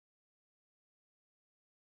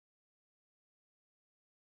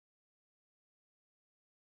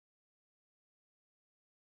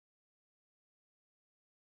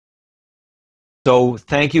So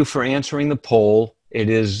thank you for answering the poll. It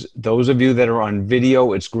is those of you that are on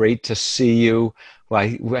video, it's great to see you. Well,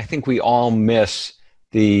 I think we all miss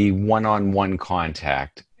the one-on-one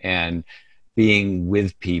contact and being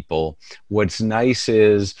with people. What's nice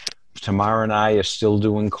is Tamara and I are still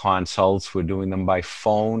doing consults. We're doing them by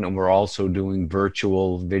phone, and we're also doing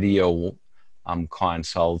virtual video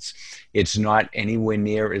consults. It's not anywhere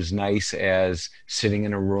near as nice as sitting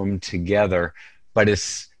in a room together, but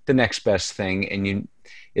it's the next best thing. And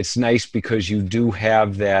it's nice because you do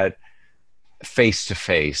have that face to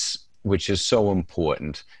face, which is so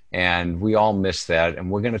important. And we all miss that. And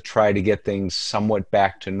we're going to try to get things somewhat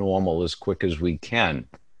back to normal as quick as we can.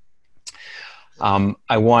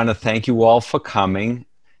 I want to thank you all for coming.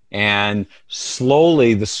 And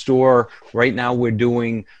slowly, the store, right now, we're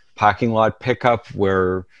doing parking lot pickup.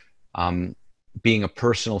 We're being a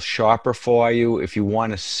personal shopper for you. If you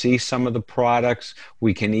want to see some of the products,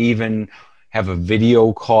 we can even have a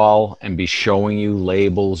video call and be showing you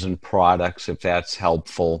labels and products if that's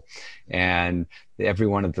helpful. And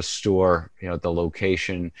everyone at the store, the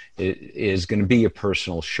location is going to be a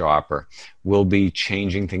personal shopper. We'll be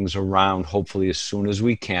changing things around hopefully as soon as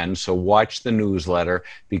we can. So watch the newsletter,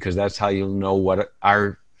 because that's how you'll know what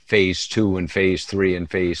our phase 2 and phase 3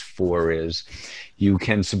 and phase 4 is. You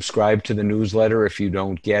can subscribe to the newsletter if you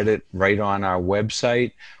don't get it right on our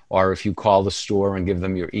website, or if you call the store and give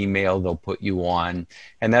them your email, they'll put you on.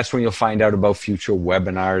 And that's when you'll find out about future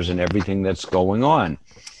webinars and everything that's going on.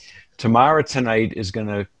 Tamara tonight is going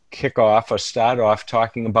to kick off or start off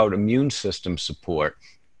talking about immune system support,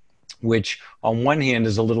 which on one hand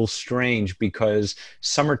is a little strange because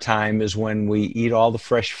summertime is when we eat all the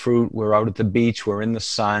fresh fruit, we're out at the beach, we're in the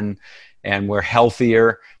sun, and we're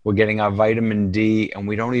healthier, we're getting our vitamin D, and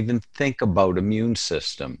we don't even think about immune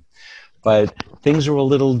system. But things are a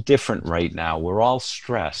little different right now. We're all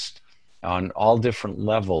stressed on all different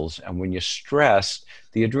levels, and when you're stressed,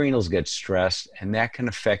 the adrenals get stressed, and that can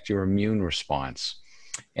affect your immune response.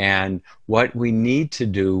 And what we need to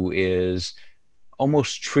do is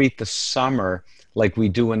almost treat the summer like we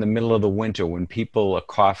do in the middle of the winter when people are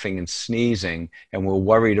coughing and sneezing and we're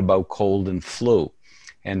worried about cold and flu.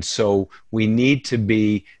 And so we need to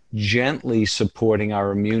be gently supporting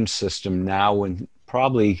our immune system now and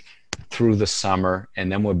probably through the summer,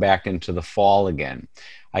 and then we're back into the fall again.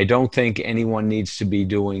 I don't think anyone needs to be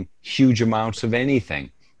doing huge amounts of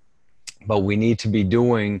anything, but we need to be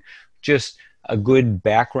doing just a good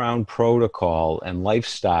background protocol and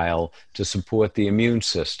lifestyle to support the immune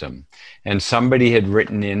system. And somebody had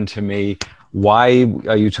written in to me, why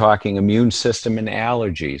are you talking immune system and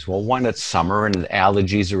allergies? Well, one, it's summer and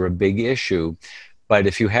allergies are a big issue. But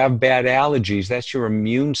if you have bad allergies, that's your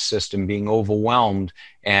immune system being overwhelmed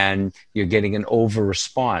and you're getting an over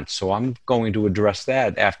response. So I'm going to address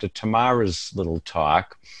that after Tamara's little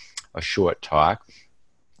talk, a short talk,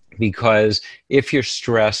 because if you're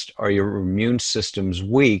stressed or your immune system's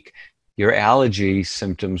weak, your allergy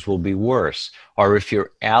symptoms will be worse. Or if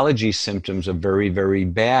your allergy symptoms are very, very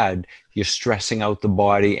bad, you're stressing out the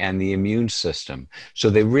body and the immune system. So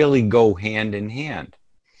they really go hand in hand.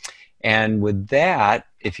 And with that,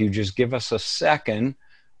 if you just give us a second,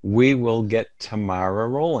 we will get Tamara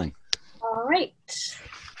rolling. All right.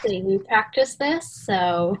 See, we practiced this,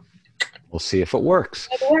 so we'll see if it works.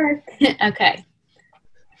 It'll work. Okay.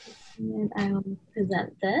 And I will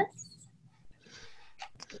present this.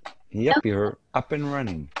 Yep, okay. You're up and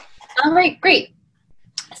running. All right, great.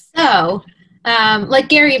 So, like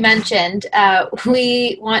Gary mentioned,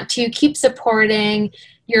 we want to keep supporting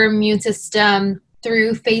your immune system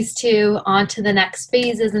through phase 2 onto the next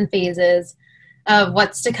phases and phases of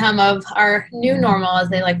what's to come of our new normal, as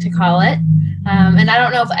they like to call it. And I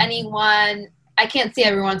don't know if anyone, I can't see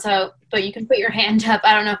everyone, but you can put your hand up.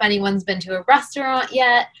 I don't know if anyone's been to a restaurant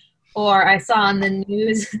yet, or I saw on the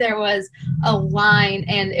news there was a line,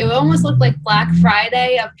 and it almost looked like Black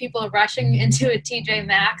Friday of people rushing into a TJ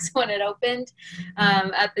Maxx when it opened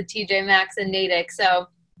at the TJ Maxx in Natick. So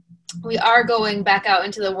we are going back out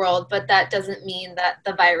into the world, but that doesn't mean that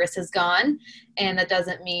the virus is gone, and that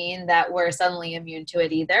doesn't mean that we're suddenly immune to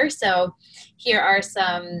it either. So here are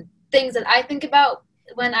some things that I think about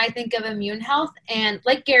when I think of immune health. And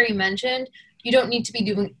like Gary mentioned, you don't need to be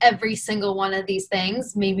doing every single one of these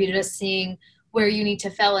things. Maybe just seeing where you need to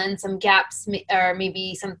fill in some gaps, or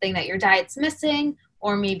maybe something that your diet's missing,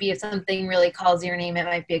 or maybe if something really calls your name, it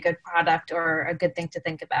might be a good product or a good thing to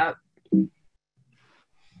think about.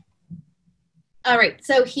 All right,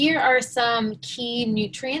 so here are some key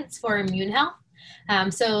nutrients for immune health.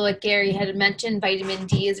 So like Gary had mentioned, vitamin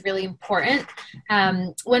D is really important.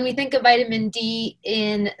 When we think of vitamin D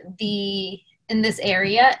in in this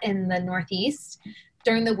area in the Northeast,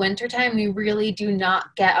 during the wintertime, we really do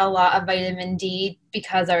not get a lot of vitamin D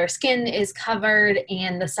because our skin is covered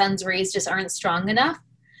and the sun's rays just aren't strong enough.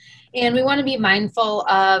 And we want to be mindful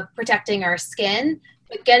of protecting our skin,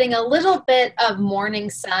 but getting a little bit of morning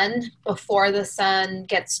sun before the sun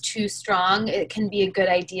gets too strong, it can be a good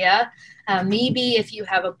idea. Maybe if you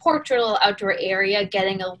have a porch or a little outdoor area,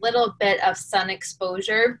 getting a little bit of sun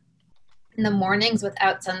exposure in the mornings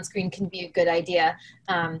without sunscreen can be a good idea.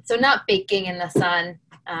 So not baking in the sun,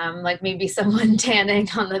 like maybe someone tanning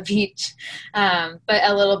on the beach, but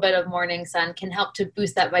a little bit of morning sun can help to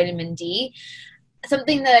boost that vitamin D.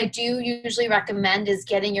 Something that I do usually recommend is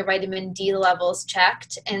getting your vitamin D levels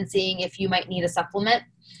checked and seeing if you might need a supplement.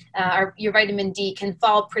 Your vitamin D can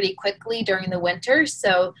fall pretty quickly during the winter,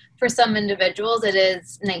 so for some individuals it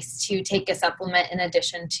is nice to take a supplement in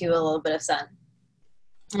addition to a little bit of sun.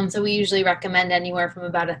 So we usually recommend anywhere from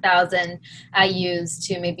about 1,000 IUs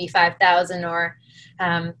to maybe 5,000 or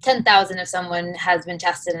 10,000 if someone has been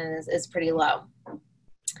tested and is pretty low.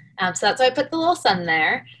 So that's why I put the little sun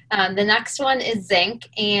there. The next one is zinc,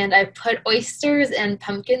 and I put oysters and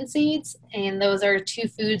pumpkin seeds, and those are two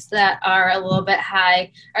foods that are a little bit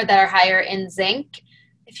high, or that are higher in zinc.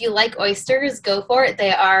 If you like oysters, go for it.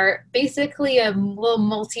 They are basically a little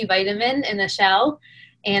multivitamin in a shell.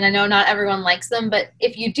 And I know not everyone likes them, but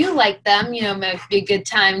if you do like them, it might be a good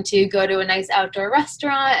time to go to a nice outdoor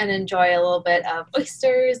restaurant and enjoy a little bit of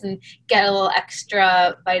oysters and get a little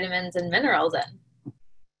extra vitamins and minerals in.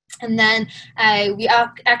 And then we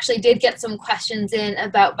actually did get some questions in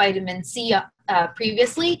about vitamin C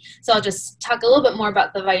previously, so I'll just talk a little bit more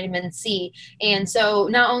about the vitamin C. And so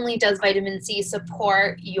not only does vitamin C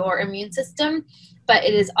support your immune system, but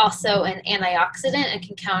it is also an antioxidant and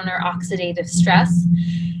can counter oxidative stress.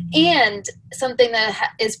 And something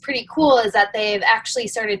that is pretty cool is that they've actually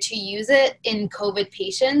started to use it in COVID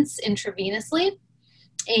patients intravenously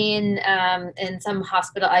in some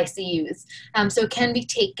hospital ICUs. So it can be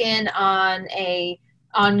taken on a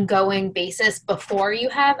ongoing basis before you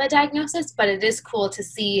have a diagnosis, but it is cool to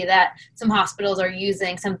see that some hospitals are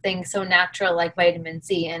using something so natural like vitamin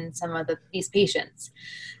C in some of these patients.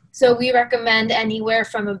 So we recommend anywhere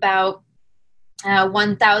from about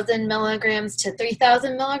 1,000 milligrams to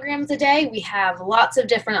 3,000 milligrams a day. We have lots of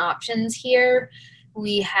different options here.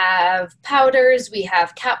 We have powders, we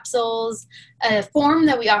have capsules. A form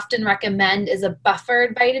that we often recommend is a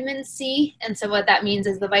buffered vitamin C. And so what that means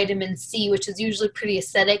is the vitamin C, which is usually pretty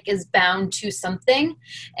acidic, is bound to something.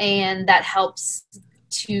 And that helps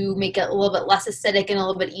to make it a little bit less acidic and a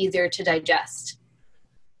little bit easier to digest.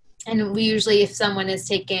 And we usually, if someone is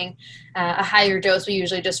taking a higher dose, we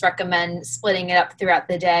usually just recommend splitting it up throughout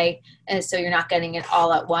the day, and so you're not getting it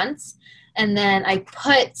all at once. And then I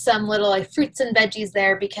put some little fruits and veggies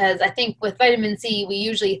there because I think with vitamin C, we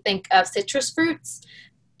usually think of citrus fruits,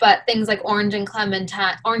 but things like oranges and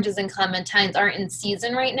clementines aren't in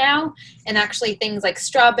season right now. And actually things like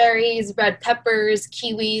strawberries, red peppers,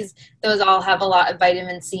 kiwis, those all have a lot of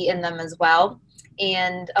vitamin C in them as well.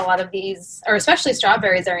 And a lot of these, or especially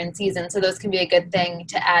strawberries, are in season, so those can be a good thing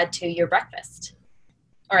to add to your breakfast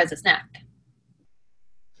or as a snack.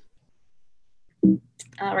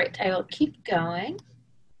 All right, I will keep going.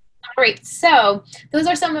 All right, so those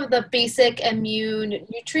are some of the basic immune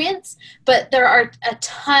nutrients, but there are a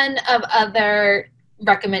ton of other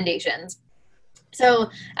recommendations. So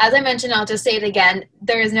as I mentioned, I'll just say it again,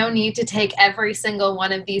 there is no need to take every single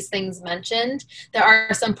one of these things mentioned. There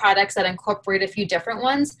are some products that incorporate a few different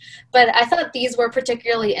ones, but I thought these were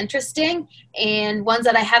particularly interesting and ones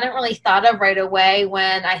that I hadn't really thought of right away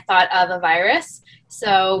when I thought of a virus.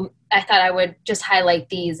 So I thought I would just highlight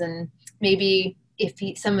these, and maybe if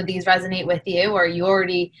some of these resonate with you, or you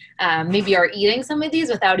already maybe are eating some of these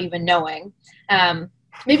without even knowing.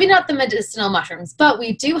 Maybe not the medicinal mushrooms, but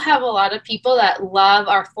we do have a lot of people that love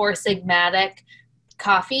our Four Sigmatic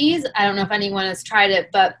coffees. I don't know if anyone has tried it,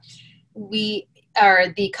 but the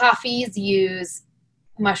coffees use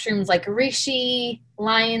mushrooms like reishi,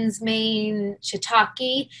 lion's mane,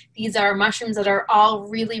 shiitake. These are mushrooms that are all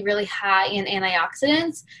really, really high in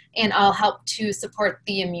antioxidants and all help to support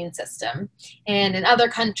the immune system. And in other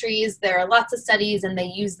countries, there are lots of studies and they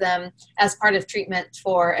use them as part of treatment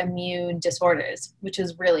for immune disorders, which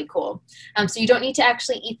is really cool. So you don't need to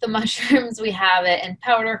actually eat the mushrooms. We have it in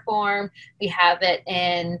powder form. We have it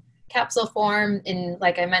in capsule form,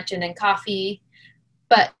 like I mentioned, in coffee.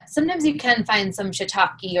 But sometimes you can find some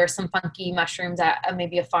shiitake or some funky mushrooms at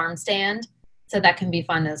maybe a farm stand. So that can be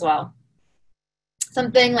fun as well.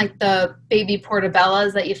 Something like the baby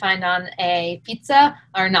portobellas that you find on a pizza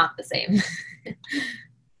are not the same.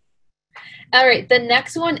 All right, the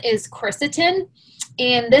next one is quercetin,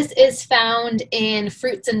 and this is found in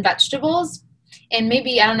fruits and vegetables. And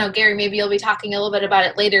maybe, I don't know, Gary, maybe you'll be talking a little bit about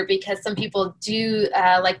it later, because some people do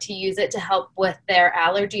like to use it to help with their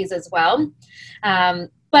allergies as well.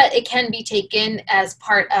 But it can be taken as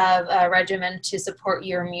part of a regimen to support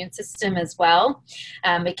your immune system as well.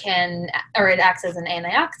 It acts as an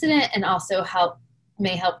antioxidant and also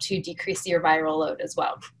may help to decrease your viral load as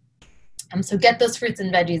well. So get those fruits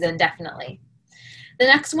and veggies in, definitely. The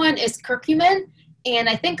next one is curcumin. And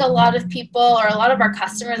I think a lot of people, or a lot of our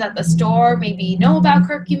customers at the store, maybe know about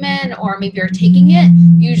curcumin or maybe are taking it.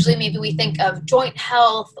 Usually maybe we think of joint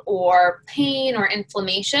health or pain or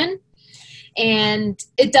inflammation. And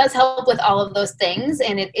it does help with all of those things.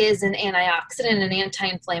 And it is an antioxidant and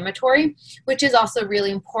anti-inflammatory, which is also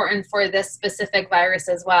really important for this specific virus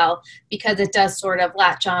as well, because it does sort of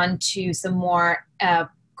latch on to some more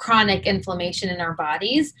chronic inflammation in our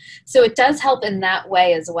bodies. So it does help in that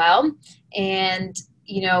way as well. And,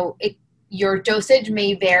 your dosage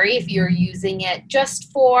may vary if you're using it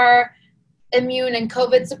just for immune and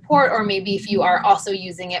COVID support, or maybe if you are also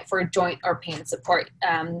using it for joint or pain support,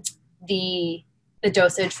 the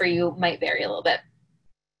dosage for you might vary a little bit.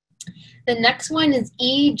 The next one is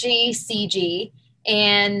EGCG,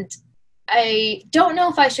 and I don't know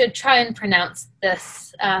if I should try and pronounce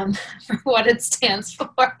this for what it stands for.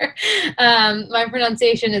 My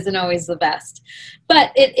pronunciation isn't always the best,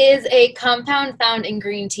 but it is a compound found in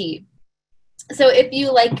green tea. So if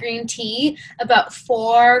you like green tea, about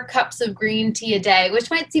 4 cups of green tea a day, which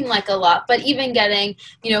might seem like a lot, but even getting,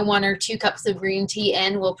 1 or 2 cups of green tea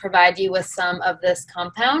in will provide you with some of this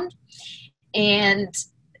compound. And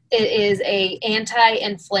it is a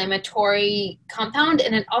anti-inflammatory compound,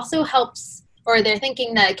 and it also helps, or they're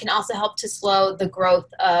thinking that it can also help to slow the growth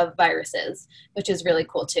of viruses, which is really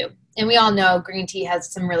cool too. And we all know green tea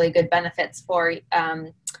has some really good benefits for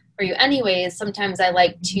you anyways. Sometimes I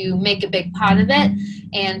like to make a big pot of it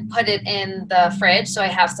and put it in the fridge, so I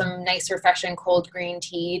have some nice, refreshing cold green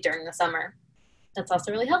tea during the summer. That's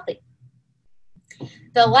also really healthy.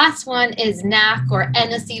 The last one is NAC, or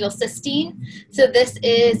N-acetylcysteine. So this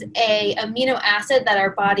is a amino acid that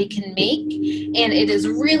our body can make, and it is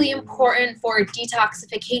really important for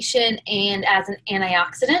detoxification and as an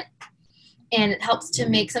antioxidant. And it helps to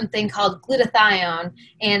make something called glutathione.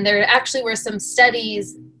 And there actually were some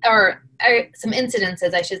studies, or some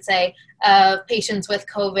incidences, I should say, of patients with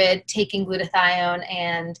COVID taking glutathione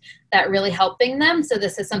and that really helping them. So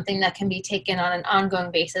this is something that can be taken on an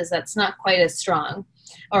ongoing basis that's not quite as strong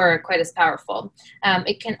or quite as powerful.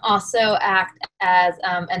 It can also act as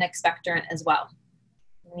an expectorant as well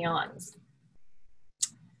in your lungs.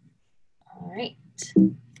 All right.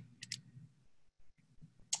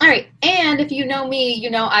 All right, and if you know me, you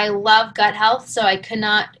know I love gut health, so I could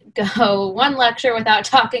not go one lecture without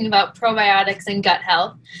talking about probiotics and gut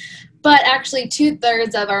health. But actually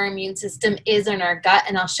 2/3 of our immune system is in our gut,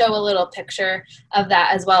 and I'll show a little picture of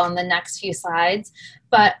that as well in the next few slides.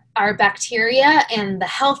 But our bacteria and the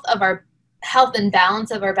health and balance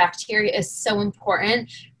of our bacteria is so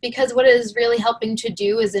important, because what it is really helping to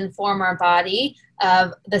do is inform our body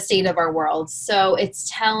of the state of our world. So it's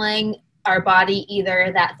telling our body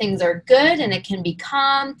either that things are good and it can be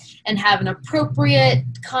calm and have an appropriate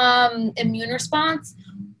calm immune response,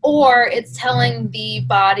 or it's telling the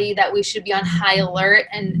body that we should be on high alert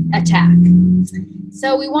and attack.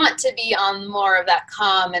 So we want to be on more of that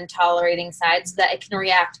calm and tolerating side so that it can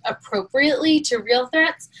react appropriately to real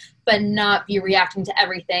threats, but not be reacting to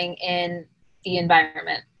everything in the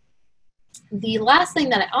environment. The last thing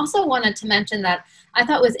that I also wanted to mention that I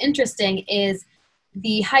thought was interesting is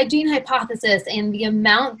the hygiene hypothesis and the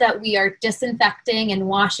amount that we are disinfecting and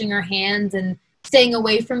washing our hands and staying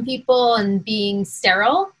away from people and being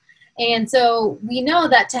sterile. And so we know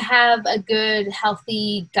that to have a good,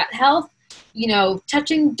 healthy gut health,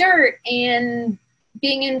 touching dirt and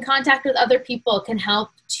being in contact with other people can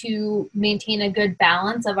help to maintain a good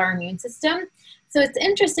balance of our immune system. So it's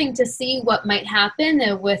interesting to see what might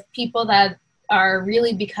happen with people that are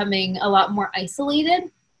really becoming a lot more isolated.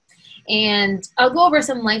 And I'll go over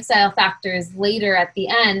some lifestyle factors later at the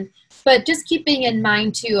end, but just keeping in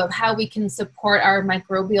mind too of how we can support our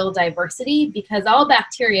microbial diversity, because all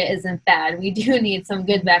bacteria isn't bad. We do need some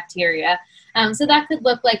good bacteria. So that could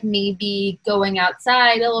look like maybe going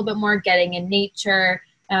outside a little bit more, getting in nature,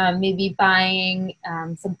 maybe buying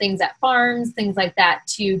some things at farms, things like that,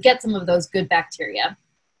 to get some of those good bacteria.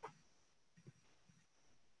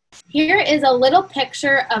 Here is a little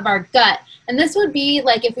picture of our gut. And this would be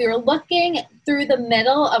like if we were looking through the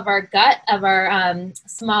middle of our gut, of our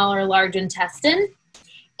small or large intestine.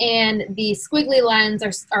 and the squiggly lines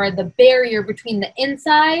are the barrier between the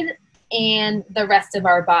inside and the rest of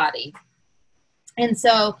our body. And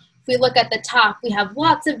so if we look at the top, we have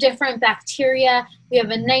lots of different bacteria. We have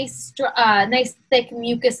a nice thick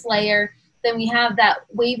mucus layer. Then we have that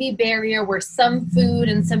wavy barrier where some food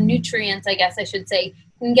and some nutrients, I guess I should say,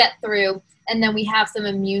 can get through. And then we have some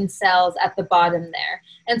immune cells at the bottom there.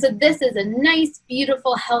 And so this is a nice,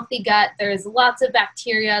 beautiful, healthy gut. There's lots of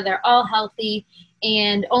bacteria. They're all healthy.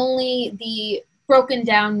 And only the broken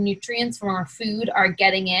down nutrients from our food are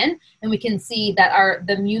getting in. And we can see that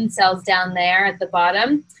the immune cells down there at the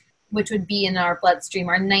bottom, which would be in our bloodstream,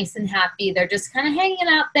 are nice and happy. They're just kind of hanging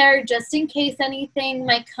out there just in case anything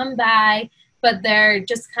might come by, but they're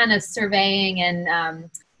just kind of surveying and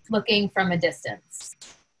looking from a distance.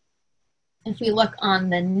 If we look on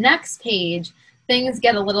the next page, things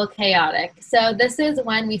get a little chaotic. So this is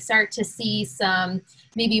when we start to see some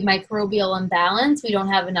maybe microbial imbalance. We don't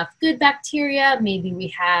have enough good bacteria. Maybe we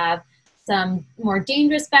have some more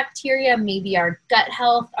dangerous bacteria. Maybe our gut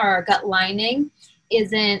health or our gut lining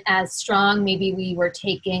isn't as strong. Maybe we were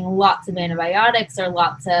taking lots of antibiotics or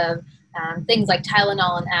lots of things like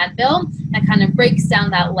Tylenol and Advil. That kind of breaks down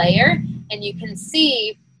that layer. And you can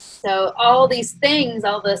see, so all these things,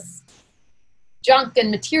 all this junk and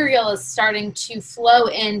material is starting to flow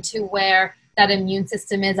into where that immune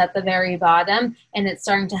system is at the very bottom, and it's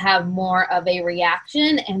starting to have more of a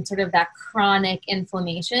reaction and sort of that chronic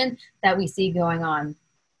inflammation that we see going on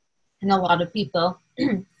in a lot of people.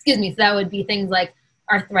 Excuse me. So that would be things like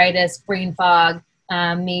arthritis, brain fog,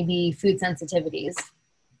 maybe food sensitivities.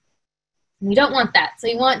 We don't want that. So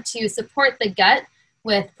we want to support the gut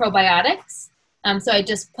with probiotics. So I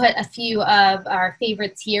just put a few of our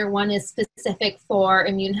favorites here. One is specific for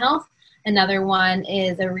immune health. Another one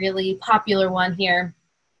is a really popular one here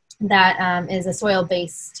that is a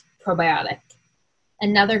soil-based probiotic.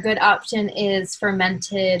 Another good option is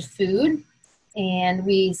fermented food. And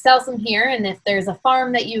we sell some here. And if there's a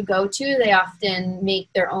farm that you go to, they often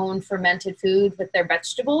make their own fermented food with their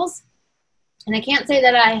vegetables. And I can't say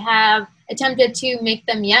that I have attempted to make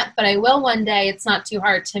them yet, but I will one day. It's not too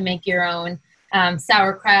hard to make your own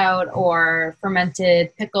sauerkraut or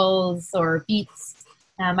fermented pickles or beets.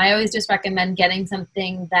 I always just recommend getting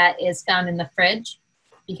something that is found in the fridge,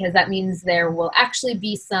 because that means there will actually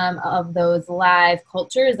be some of those live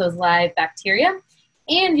cultures, those live bacteria,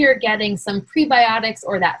 and you're getting some prebiotics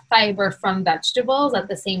or that fiber from vegetables at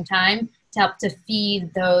the same time to help to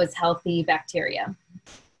feed those healthy bacteria.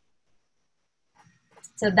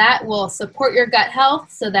 So that will support your gut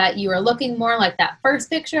health so that you are looking more like that first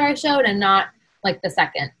picture I showed and not like the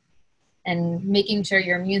second, and making sure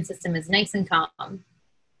your immune system is nice and calm.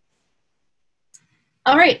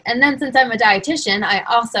 All right, and then since I'm a dietitian, I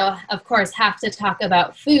also, of course, have to talk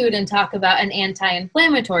about food and talk about an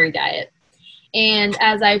anti-inflammatory diet. And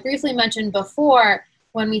as I briefly mentioned before,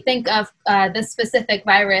 when we think of this specific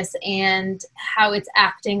virus and how it's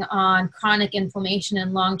acting on chronic inflammation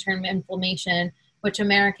and long-term inflammation, which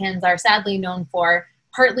Americans are sadly known for,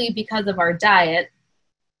 partly because of our diet,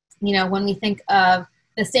 you know, when we think of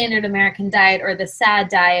the standard American diet or the SAD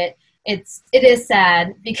diet, it is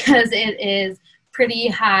sad because it is pretty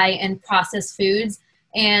high in processed foods.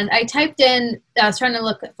 And I was trying to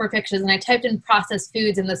look for pictures, and I typed in processed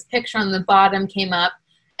foods, and this picture on the bottom came up,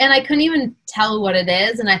 and I couldn't even tell what it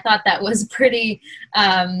is. And I thought that was pretty,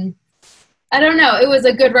 I don't know, it was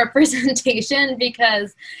a good representation,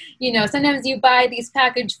 because, you know, sometimes you buy these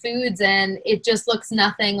packaged foods and it just looks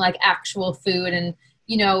nothing like actual food. And,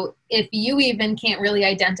 you know, if you even can't really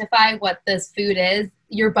identify what this food is,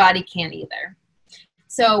 your body can't either.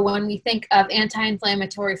 So when we think of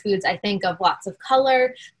anti-inflammatory foods, I think of lots of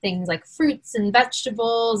color, things like fruits and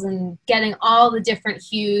vegetables, and getting all the different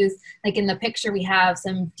hues. Like in the picture, we have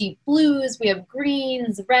some deep blues, we have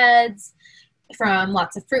greens, reds, from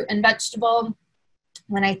lots of fruit and vegetable.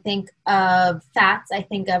 When I think of fats, I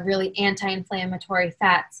think of really anti-inflammatory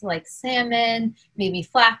fats like salmon, maybe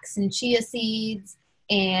flax and chia seeds,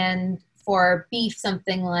 and for beef,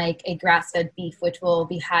 something like a grass-fed beef, which will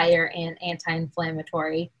be higher in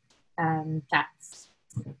anti-inflammatory fats.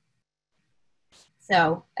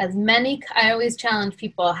 So I always challenge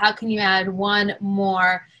people, how can you add one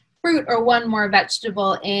more fruit or one more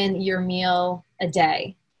vegetable in your meal a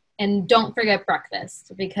day? And don't forget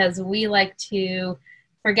breakfast, because we like to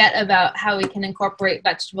forget about how we can incorporate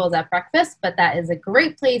vegetables at breakfast, but that is a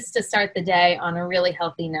great place to start the day on a really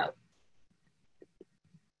healthy note.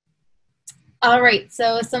 All right,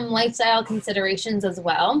 so some lifestyle considerations as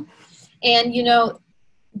well. And, you know,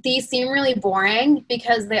 these seem really boring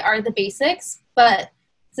because they are the basics, but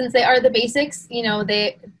since they are the basics, you know,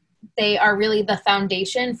 they are really the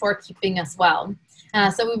foundation for keeping us well.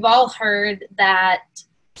 So we've all heard that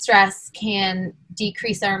stress can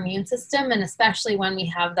decrease our immune system, and especially when we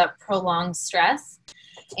have that prolonged stress.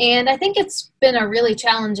 And I think it's been a really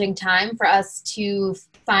challenging time for us to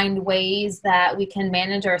find ways that we can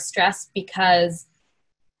manage our stress, because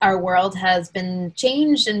our world has been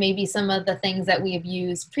changed and maybe some of the things that we've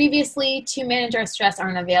used previously to manage our stress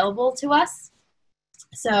aren't available to us.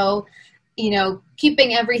 So,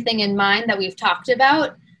 keeping everything in mind that we've talked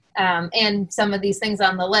about, and some of these things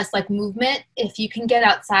on the list, like movement, if you can get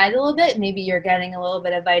outside a little bit, maybe you're getting a little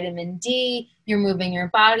bit of vitamin D, you're moving your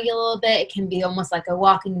body a little bit, it can be almost like a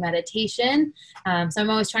walking meditation. So I'm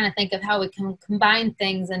always trying to think of how we can combine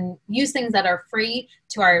things and use things that are free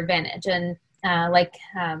to our advantage. And like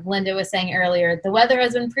Linda was saying earlier, the weather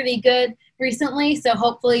has been pretty good recently, so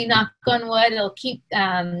hopefully, knock on wood, it'll keep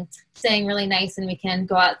staying really nice and we can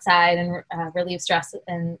go outside and relieve stress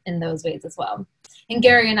in those ways as well. And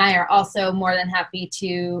Gary and I are also more than happy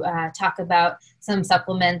to talk about some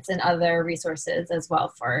supplements and other resources as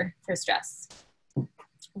well for stress.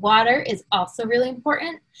 Water is also really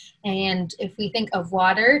important. And if we think of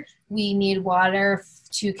water, we need water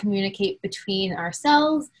to communicate between our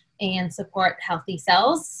cells and support healthy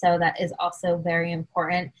cells. So that is also very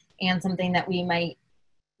important and something that we might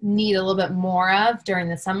need a little bit more of during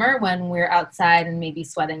the summer when we're outside and maybe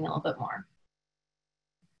sweating a little bit more.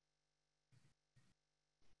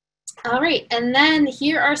 All right, and then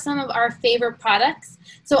here are some of our favorite products.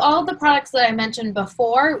 So all of the products that I mentioned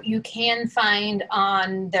before, you can find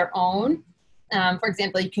on their own. For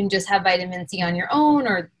example, you can just have vitamin C on your own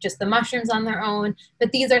or just the mushrooms on their own.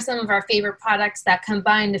 But these are some of our favorite products that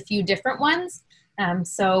combine a few different ones.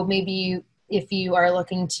 So maybe if you are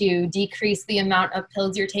looking to decrease the amount of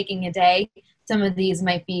pills you're taking a day, some of these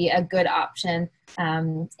might be a good option,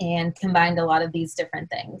 and combined a lot of these different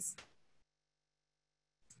things.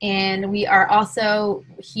 And we are also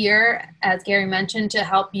here, as Gary mentioned, to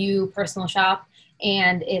help you personal shop.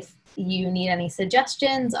 And if you need any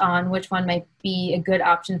suggestions on which one might be a good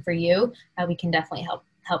option for you, we can definitely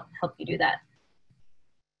help you do that.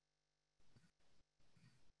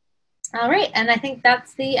 All right, and I think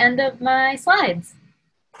that's the end of my slides.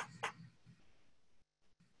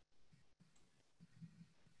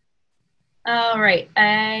 All right,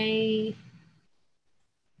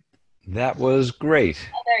 That was great.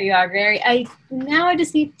 Oh, there you are, Gary. Now I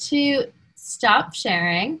just need to stop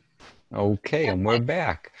sharing. Okay, and we're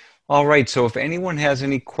back. All right, so if anyone has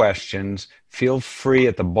any questions, feel free.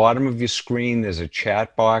 At the bottom of your screen, there's a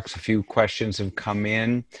chat box. A few questions have come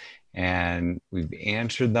in, and we've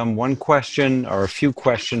answered them. One question or a few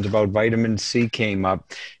questions about vitamin C came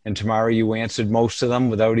up, and Tamara, you answered most of them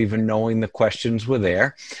without even knowing the questions were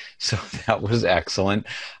there. So that was excellent.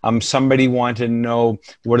 Somebody wanted to know,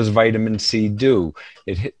 what does vitamin C do?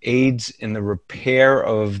 It aids in the repair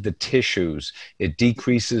of the tissues. It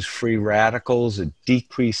decreases free radicals. It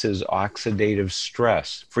decreases oxidative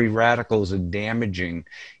stress. Free radicals are damaging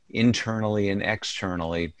internally and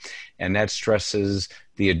externally, and that stresses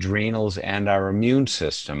the adrenals and our immune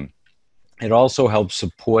system. It also helps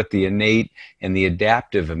support the innate and the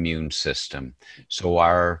adaptive immune system. So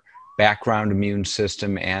our background immune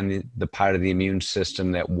system and the part of the immune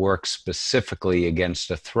system that works specifically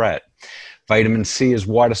against a threat. Vitamin C is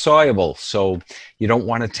water soluble, so you don't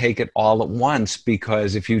want to take it all at once,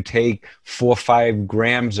 because if you take 4 or 5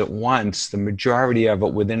 grams at once, the majority of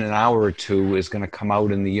it within an hour or two is going to come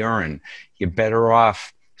out in the urine. You're better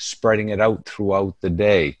off spreading it out throughout the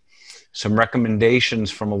day. Some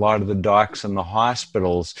recommendations from a lot of the docs in the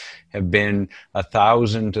hospitals have been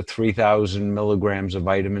 1,000 to 3,000 milligrams of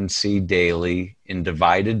vitamin C daily in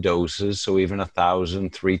divided doses, so even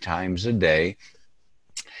 1,000 3 times a day.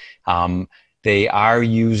 They are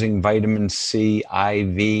using vitamin C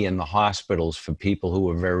IV in the hospitals for people who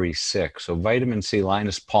are very sick. So vitamin C,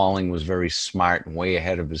 Linus Pauling was very smart and way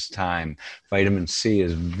ahead of his time. Vitamin C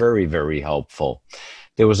is very, very helpful.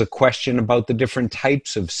 There was a question about the different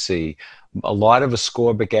types of C. A lot of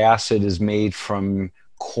ascorbic acid is made from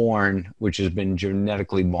corn, which has been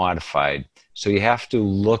genetically modified. So you have to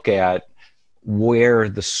look at where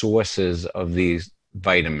the source is of these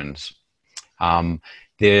vitamins.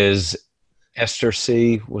 There's ester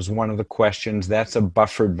C was one of the questions. That's a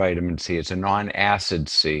buffered vitamin C. It's a non-acid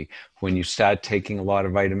C. When you start taking a lot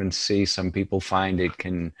of vitamin C, some people find it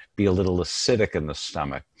can be a little acidic in the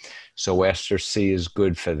stomach. So ester C is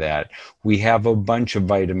good for that. We have a bunch of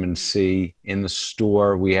vitamin C in the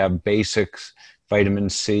store. We have basics, vitamin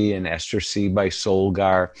C and ester C by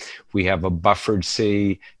Solgar. We have a buffered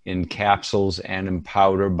C in capsules and in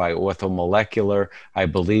powder by Orthomolecular. I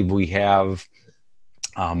believe we have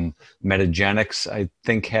Metagenics, I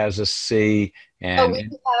think, has a C. Oh, we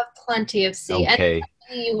And have plenty of C. okay.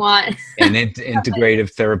 Anything you want. And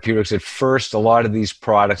integrative therapeutics. At first, a lot of these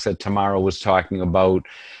products that Tamara was talking about,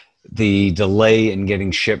 the delay in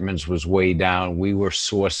getting shipments was way down. We were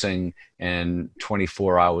sourcing in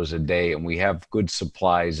 24 hours a day, and we have good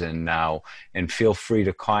supplies in now. And feel free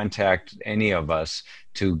to contact any of us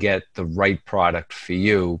to get the right product for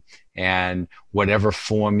you, and whatever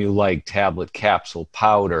form you like, tablet, capsule,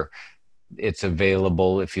 powder, it's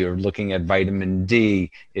available. If you're looking at vitamin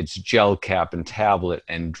D, it's gel cap and tablet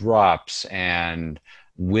and drops, and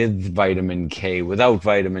with vitamin K, without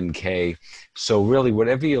vitamin K. So really,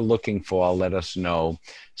 whatever you're looking for, let us know.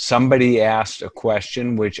 Somebody asked a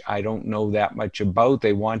question, which I don't know that much about.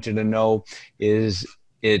 They wanted to know, is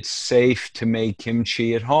it safe to make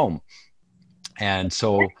kimchi at home? And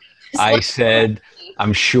so I said,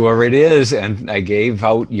 I'm sure it is. And I gave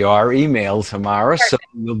out your email, Tamara, so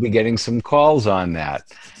you'll be getting some calls on that.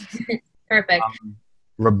 Perfect.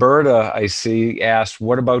 Roberta, I see, asked,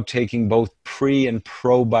 what about taking both pre and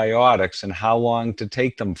probiotics and how long to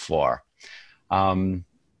take them for? Do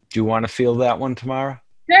you want to field that one, Tamara?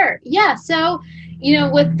 Sure. Yeah. So,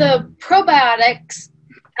 with the probiotics,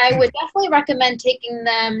 I would definitely recommend taking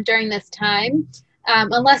them during this time,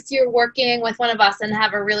 unless you're working with one of us and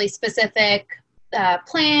have a really specific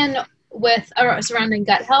plan with surrounding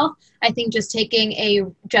gut health. I think just taking a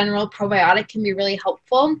general probiotic can be really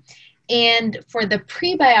helpful. And for the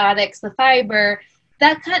prebiotics, the fiber,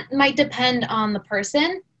 that might depend on the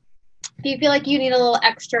person. If you feel like you need a little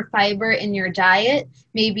extra fiber in your diet,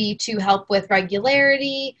 maybe to help with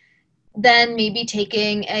regularity, then maybe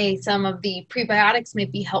taking some of the prebiotics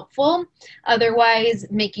might be helpful. Otherwise,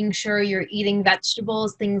 making sure you're eating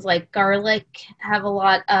vegetables, things like garlic have a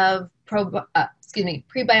lot of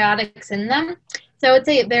prebiotics in them. So I would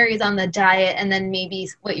say it varies on the diet and then maybe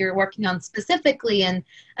what you're working on specifically. And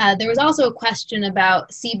there was also a question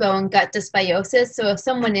about SIBO and gut dysbiosis. So if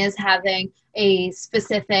someone is having a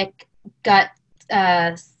specific gut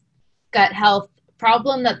health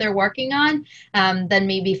problem that they're working on, then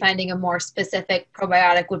maybe finding a more specific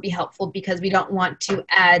probiotic would be helpful, because we don't want to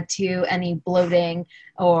add to any bloating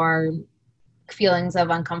or feelings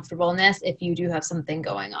of uncomfortableness if you do have something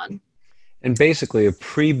going on. And basically, a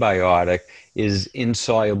prebiotic is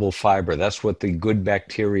insoluble fiber. That's what the good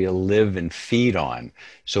bacteria live and feed on.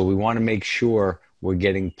 So we want to make sure we're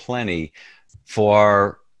getting plenty.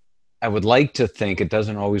 I would like to think it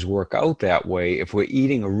doesn't always work out that way. If we're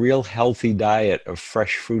eating a real healthy diet of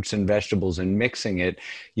fresh fruits and vegetables and mixing it,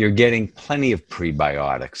 you're getting plenty of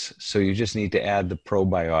prebiotics. So you just need to add the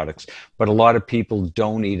probiotics. But a lot of people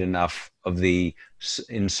don't eat enough of the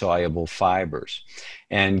insoluble fibers.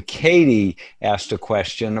 And Katie asked a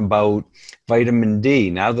question about vitamin D.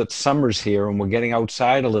 Now that summer's here and we're getting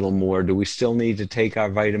outside a little more, do we still need to take our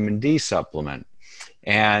vitamin D supplement?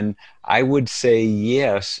 And I would say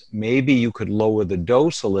yes. Maybe you could lower the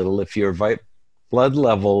dose a little if your blood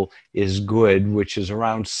level is good, which is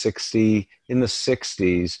around 60, in the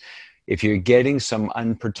 60s. If you're getting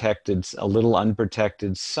a little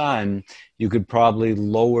unprotected sun, you could probably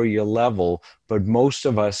lower your level. But most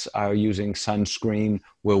of us are using sunscreen.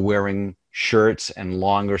 We're wearing shirts and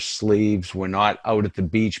longer sleeves. We're not out at the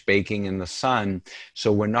beach baking in the sun.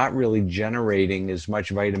 So we're not really generating as much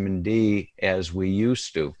vitamin D as we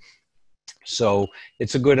used to. So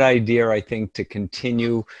it's a good idea, I think, to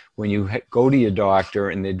continue when you go to your doctor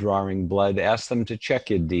and they're drawing blood, ask them to check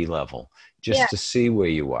your D level just to see where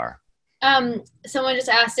you are. Someone just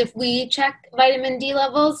asked if we check vitamin D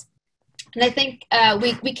levels. And I think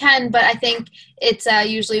we can, but I think it's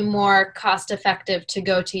usually more cost effective to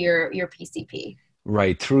go to your PCP.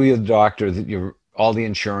 Right, through your doctor. All the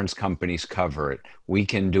insurance companies cover it. We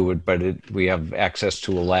can do it, but we have access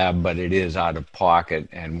to a lab, but it is out of pocket.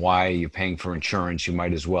 And why you're paying for insurance, you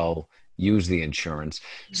might as well use the insurance.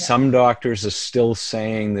 Yeah. Some doctors are still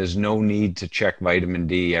saying there's no need to check vitamin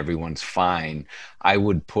D. Everyone's fine. I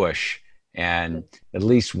would push. And at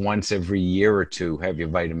least once every year or two, have your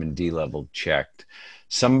vitamin D level checked.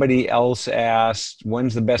 Somebody else asked,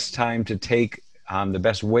 when's the best time to take, the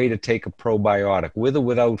best way to take a probiotic, with or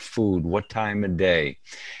without food, what time of day?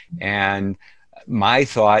 And my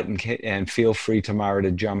thought, and feel free, Tamara,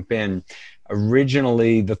 to jump in,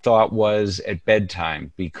 originally the thought was at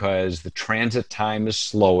bedtime, because the transit time is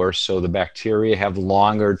slower, so the bacteria have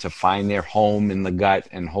longer to find their home in the gut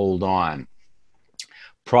and hold on.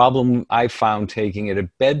 Problem I found taking it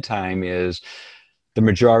at bedtime is the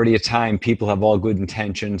majority of time people have all good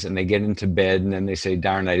intentions and they get into bed and then they say,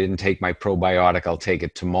 darn, I didn't take my probiotic, I'll take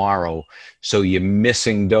it tomorrow. So you're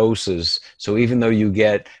missing doses. So even though you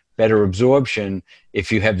get better absorption. If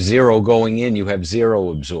you have 0 going in, you have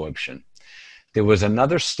 0 absorption. There was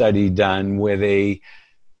another study done where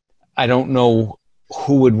I don't know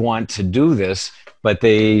who would want to do this, but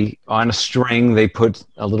on a string, they put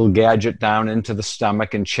a little gadget down into the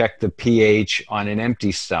stomach and check the pH on an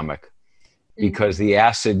empty stomach, because the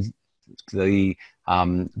acid, the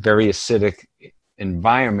very acidic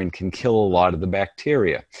environment can kill a lot of the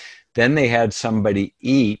bacteria. Then they had somebody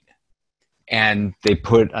eat, and they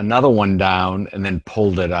put another one down and then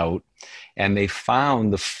pulled it out. And they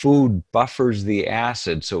found the food buffers the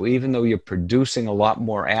acid. So even though you're producing a lot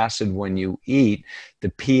more acid when you eat, the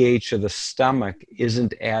pH of the stomach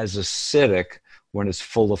isn't as acidic when it's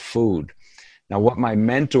full of food. Now, what my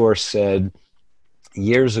mentor said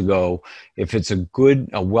years ago, if it's a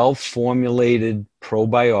well-formulated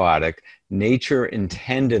probiotic, nature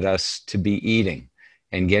intended us to be eating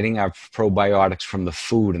and getting our probiotics from the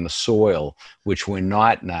food and the soil, which we're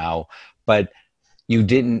not now. But you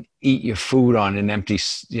didn't eat your food on an empty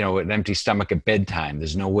stomach at bedtime.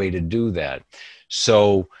 There's no way to do that.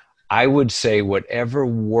 So I would say whatever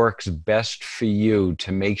works best for you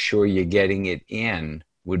to make sure you're getting it in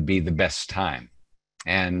would be the best time.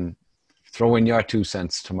 And throw in your 2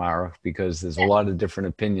 cents, Tamara, because there's a lot of different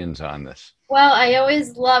opinions on this. Well, I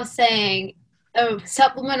always love saying a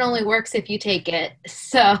supplement only works if you take it.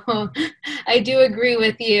 So I do agree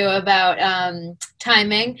with you about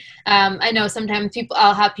timing. I know sometimes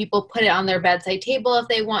I'll have people put it on their bedside table if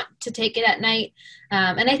they want to take it at night.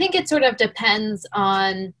 And I think it sort of depends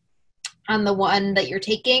on the one that you're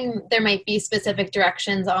taking. There might be specific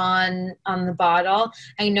directions on the bottle.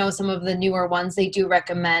 I know some of the newer ones, they do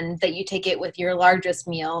recommend that you take it with your largest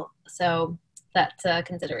meal. So that's a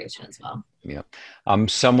consideration as well. Yeah.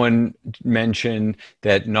 Someone mentioned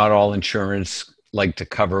that not all insurance like to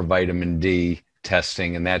cover vitamin D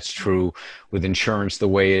testing, and that's true with insurance the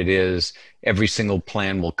way it is. Every single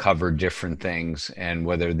plan will cover different things, and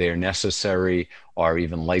whether they're necessary or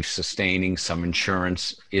even life-sustaining, some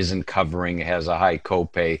insurance isn't covering, has a high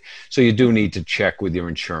copay. So you do need to check with your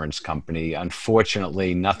insurance company.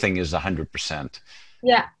 Unfortunately, nothing is 100%.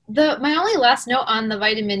 Yeah. My only last note on the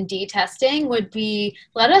vitamin D testing would be,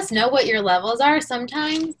 let us know what your levels are.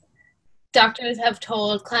 Sometimes doctors have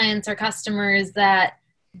told clients or customers that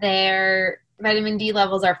their vitamin D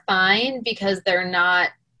levels are fine because they're not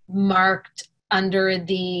marked under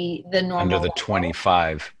the normal under the level.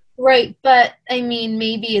 25. Right. But I mean,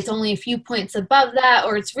 maybe it's only a few points above that,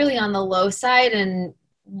 or it's really on the low side, and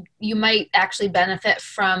you might actually benefit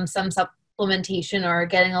from some supplementation or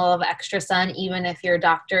getting a little extra sun, even if your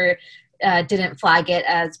doctor didn't flag it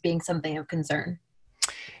as being something of concern.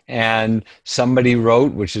 And somebody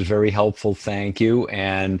wrote, which is very helpful, thank you.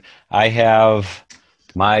 And I have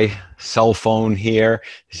my cell phone here.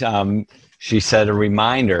 She said a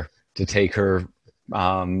reminder to take her,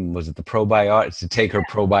 was it the probiotic? To take her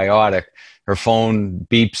probiotic. Her phone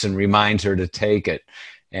beeps and reminds her to take it.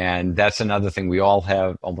 And that's another thing. We all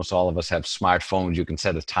have, almost all of us have smartphones. You can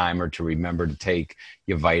set a timer to remember to take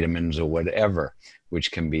your vitamins or whatever,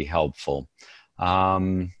 which can be helpful.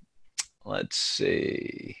 Let's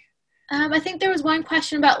see. I think there was one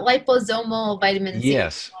question about liposomal vitamin C.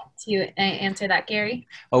 Yes. To answer that, Gary.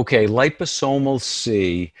 Okay, liposomal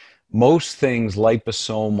C, most things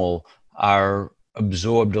liposomal are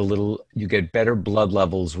absorbed a little, you get better blood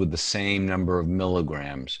levels with the same number of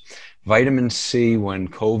milligrams. Vitamin C, when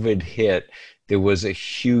COVID hit, there was a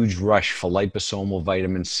huge rush for liposomal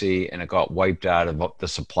vitamin C, and it got wiped out of the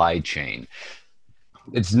supply chain.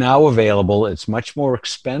 It's now available. It's much more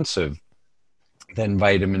expensive than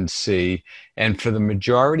vitamin C. And for the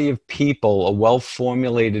majority of people, a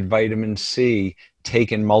well-formulated vitamin C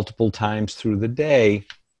taken multiple times through the day,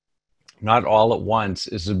 not all at once,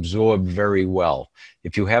 is absorbed very well.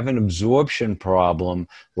 If you have an absorption problem,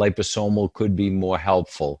 liposomal could be more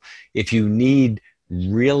helpful. If you need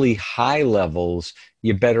really high levels,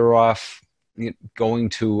 you're better off going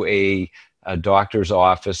to a doctor's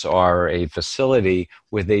office or a facility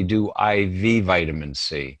where they do IV vitamin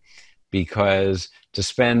C, because to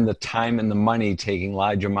spend the time and the money taking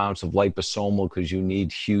large amounts of liposomal because you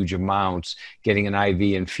need huge amounts, getting an IV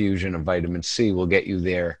infusion of vitamin C will get you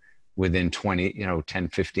there within 10,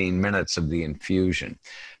 15 minutes of the infusion.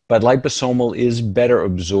 But liposomal is better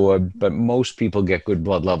absorbed, but most people get good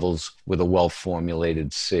blood levels with a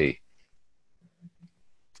well-formulated C.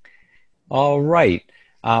 All right.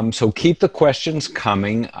 So keep the questions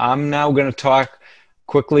coming. I'm now going to talk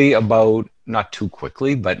quickly about, not too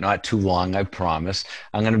quickly, but not too long, I promise.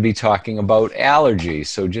 I'm going to be talking about allergies.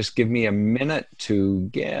 So just give me a minute to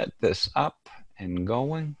get this up and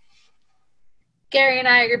going. Gary and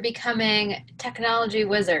I are becoming technology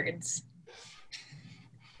wizards.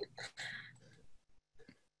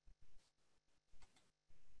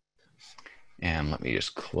 And let me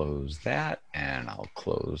just close that, and I'll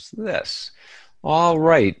close this. All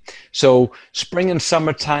right. So spring and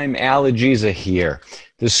summertime allergies are here.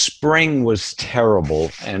 The spring was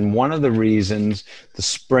terrible, and one of the reasons the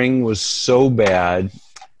spring was so bad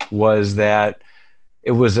was that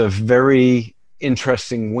it was a very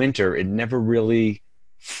interesting winter. It never really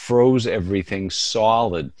froze everything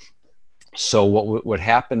solid. So what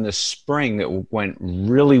happened this spring, it went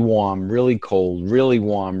really warm, really cold, really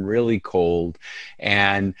warm, really cold,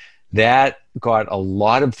 and that got a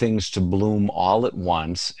lot of things to bloom all at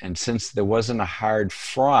once. And since there wasn't a hard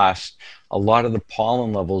frost, a lot of the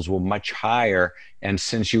pollen levels were much higher. And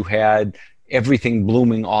since you had everything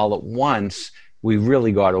blooming all at once, we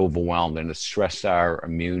really got overwhelmed, and it stressed our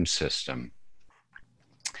immune system.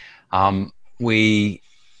 We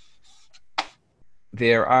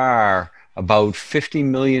There are about 50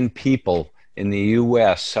 million people in the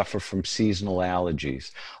US suffer from seasonal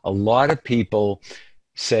allergies. A lot of people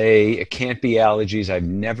say it can't be allergies. I've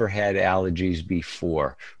never had allergies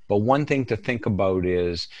before. But one thing to think about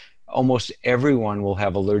is almost everyone will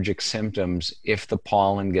have allergic symptoms if the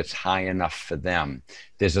pollen gets high enough for them.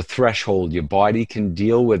 There's a threshold. Your body can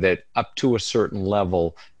deal with it up to a certain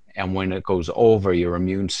level, and when it goes over, your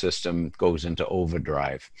immune system goes into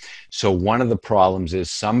overdrive. So one of the problems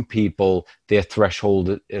is some people, their threshold,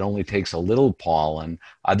 it only takes a little pollen.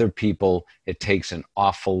 Other people, it takes an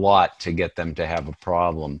awful lot to get them to have a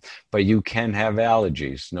problem. But you can have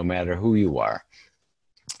allergies no matter who you are.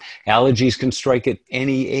 Allergies can strike at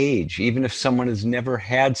any age, even if someone has never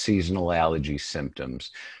had seasonal allergy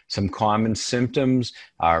symptoms. Some common symptoms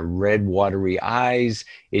are red, watery eyes,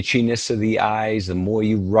 itchiness of the eyes. The more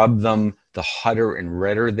you rub them, the hotter and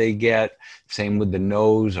redder they get. Same with the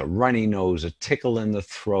nose, a runny nose, a tickle in the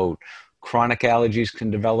throat. Chronic allergies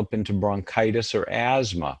can develop into bronchitis or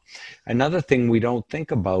asthma. Another thing we don't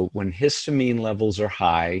think about, when histamine levels are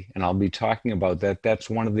high, and I'll be talking about that,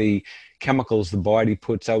 that's one of the chemicals the body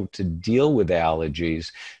puts out to deal with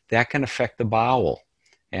allergies, that can affect the bowel,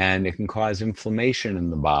 and it can cause inflammation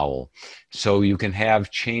in the bowel. So you can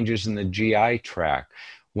have changes in the GI tract.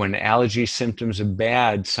 When allergy symptoms are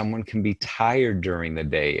bad, someone can be tired during the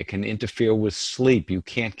day. It can interfere with sleep. You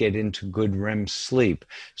can't get into good REM sleep.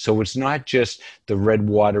 So it's not just the red,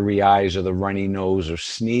 watery eyes or the runny nose or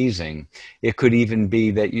sneezing. It could even be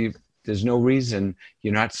that there's no reason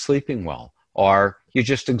you're not sleeping well, or you're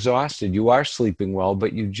just exhausted. You are sleeping well,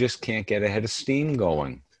 but you just can't get a head of steam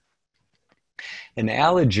going. An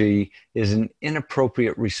allergy is an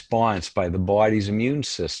inappropriate response by the body's immune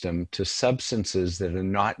system to substances that are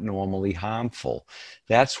not normally harmful.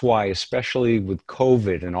 That's why, especially with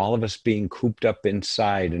COVID and all of us being cooped up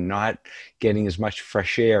inside and not getting as much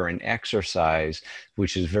fresh air and exercise,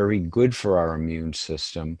 which is very good for our immune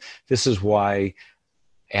system, this is why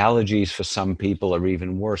allergies for some people are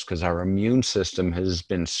even worse, because our immune system has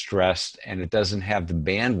been stressed and it doesn't have the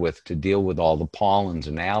bandwidth to deal with all the pollens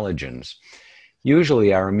and allergens.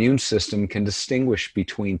 Usually our immune system can distinguish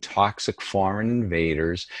between toxic foreign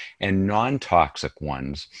invaders and non-toxic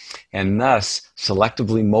ones, and thus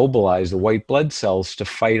selectively mobilize the white blood cells to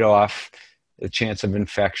fight off the chance of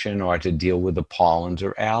infection or to deal with the pollens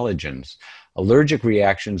or allergens. Allergic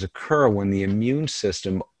reactions occur when the immune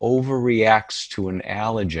system overreacts to an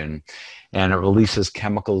allergen and it releases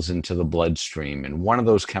chemicals into the bloodstream. And one of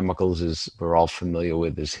those chemicals, we're all familiar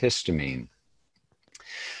with, is histamine.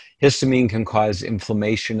 Histamine can cause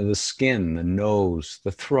inflammation of the skin, the nose,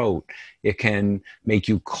 the throat. It can make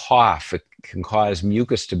you cough. It can cause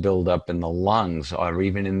mucus to build up in the lungs or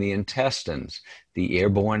even in the intestines. The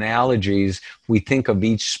airborne allergies we think of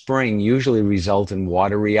each spring usually result in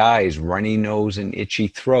watery eyes, runny nose, and itchy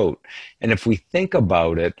throat. And if we think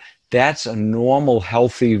about it, that's a normal,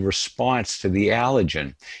 healthy response to the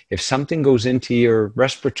allergen. If something goes into your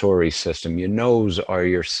respiratory system, your nose or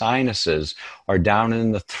your sinuses, or down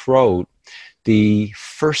in the throat, the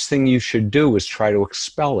first thing you should do is try to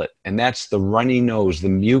expel it. And that's the runny nose, the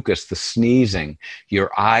mucus, the sneezing, your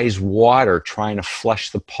eyes water trying to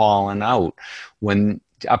flush the pollen out. When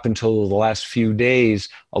up until the last few days,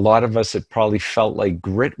 a lot of us, it probably felt like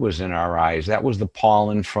grit was in our eyes. That was the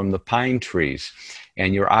pollen from the pine trees.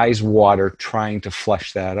 And your eyes water trying to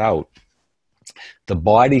flush that out. The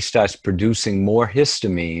body starts producing more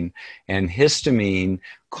histamine, and histamine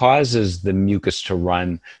causes the mucus to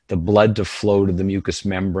run, the blood to flow to the mucous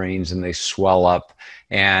membranes, and they swell up.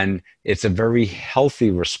 And it's a very healthy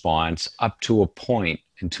response up to a point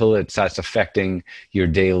until it starts affecting your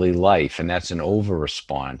daily life, and that's an over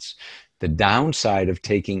response. The downside of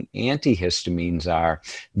taking antihistamines are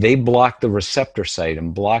they block the receptor site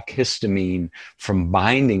and block histamine from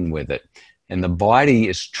binding with it. And the body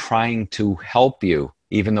is trying to help you,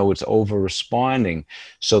 even though it's over-responding.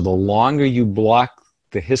 So the longer you block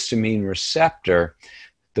the histamine receptor,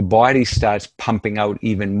 the body starts pumping out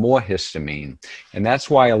even more histamine. And that's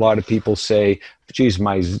why a lot of people say, geez,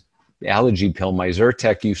 my allergy pill, my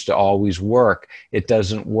Zyrtec used to always work. It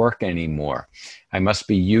doesn't work anymore. I must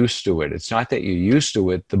be used to it. It's not that you're used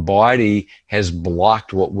to it. The body has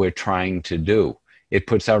blocked what we're trying to do. It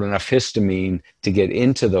puts out enough histamine to get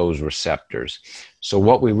into those receptors. So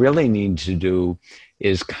what we really need to do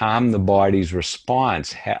is calm the body's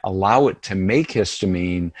response, allow it to make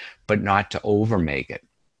histamine, but not to overmake it.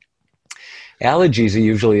 Allergies are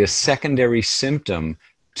usually a secondary symptom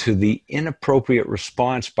to the inappropriate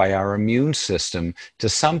response by our immune system to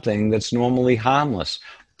something that's normally harmless.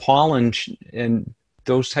 Pollen and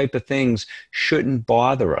those type of things shouldn't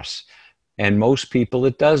bother us. And most people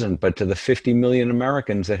it doesn't, but to the 50 million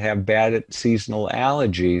Americans that have bad seasonal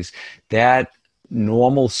allergies, that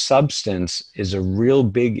normal substance is a real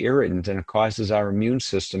big irritant, and it causes our immune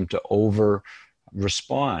system to over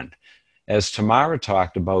respond. As Tamara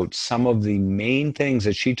talked about, some of the main things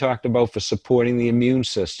that she talked about for supporting the immune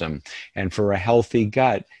system and for a healthy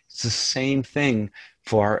gut, it's the same thing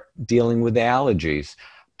for dealing with allergies.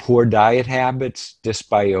 Poor diet habits,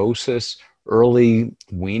 dysbiosis, early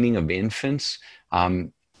weaning of infants,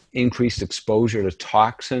 increased exposure to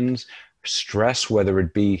toxins, stress, whether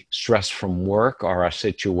it be stress from work or a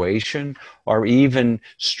situation, or even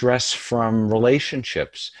stress from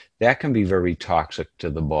relationships. That can be very toxic to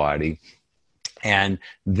the body. And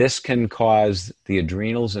this can cause the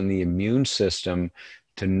adrenals and the immune system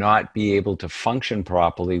to not be able to function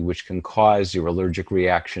properly, which can cause your allergic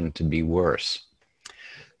reaction to be worse.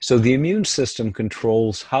 So the immune system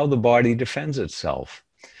controls how the body defends itself.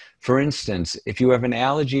 For instance, if you have an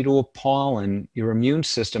allergy to a pollen, your immune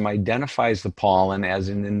system identifies the pollen as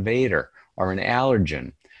an invader or an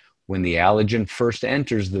allergen. When the allergen first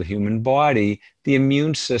enters the human body, the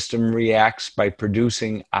immune system reacts by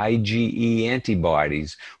producing IgE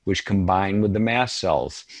antibodies, which combine with the mast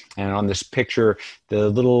cells. And on this picture, the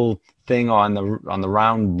little thing on the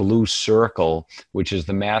round blue circle, which is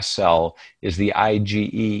the mast cell, is the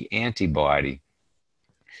IgE antibody.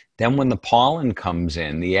 Then when the pollen comes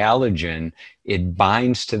in, the allergen, it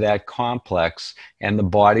binds to that complex and the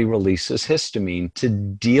body releases histamine to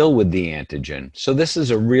deal with the antigen. So this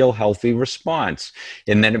is a real healthy response.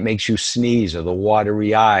 And then it makes you sneeze or the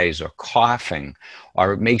watery eyes or coughing,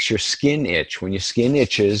 or it makes your skin itch. When your skin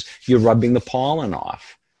itches, you're rubbing the pollen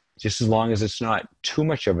off. Just as long as it's not too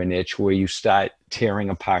much of an itch where you start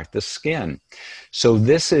tearing apart the skin. So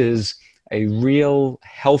this is a real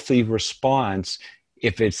healthy response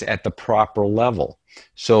if it's at the proper level.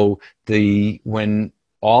 So when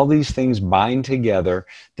all these things bind together,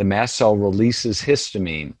 the mast cell releases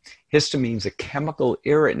histamine. Histamine is a chemical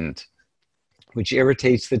irritant which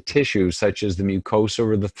irritates the tissues such as the mucosa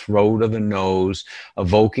or the throat or the nose,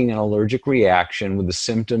 evoking an allergic reaction with the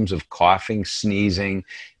symptoms of coughing, sneezing,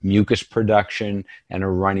 mucus production, and a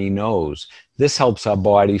runny nose. This helps our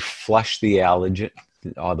body flush the allergen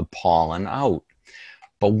or the pollen out.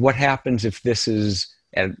 But what happens if this is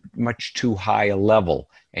at much too high a level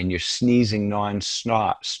and you're sneezing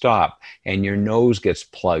non-stop and your nose gets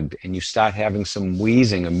plugged and you start having some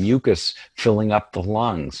wheezing, a mucus filling up the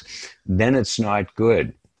lungs? Then it's not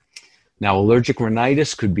good. Now, allergic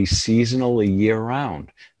rhinitis could be seasonal,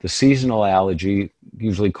 year-round. The seasonal allergy,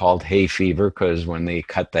 usually called hay fever, because when they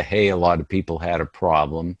cut the hay, a lot of people had a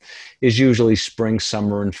problem, is usually spring,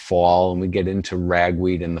 summer, and fall, and we get into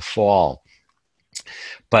ragweed in the fall.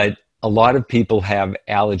 But a lot of people have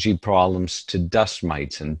allergy problems to dust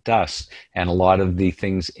mites and dust and a lot of the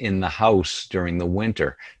things in the house during the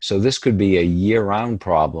winter. So this could be a year-round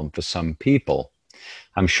problem for some people.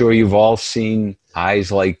 I'm sure you've all seen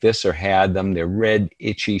eyes like this or had them. They're red,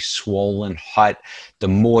 itchy, swollen, hot. The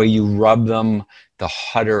more you rub them, the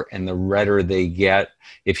hotter and the redder they get.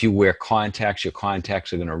 If you wear contacts, your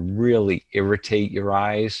contacts are going to really irritate your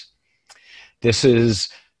eyes. This is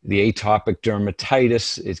the atopic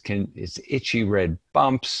dermatitis. It's itchy red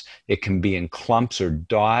bumps. It can be in clumps or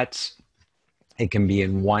dots. It can be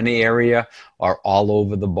in one area or all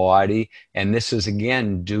over the body. And this is,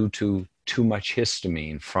 again, due to too much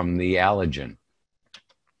histamine from the allergen.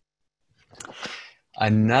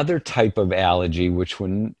 Another type of allergy, which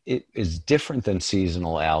when it is different than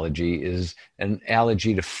seasonal allergy, is an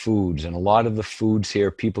allergy to foods. And a lot of the foods here,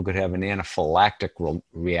 people could have an anaphylactic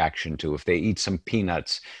reaction to. If they eat some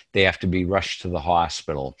peanuts, they have to be rushed to the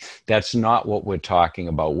hospital. That's not what we're talking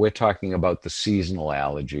about. We're talking about the seasonal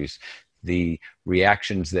allergies, the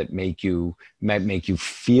reactions that might make you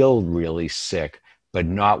feel really sick, but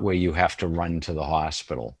not where you have to run to the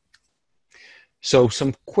hospital. So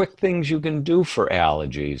some quick things you can do for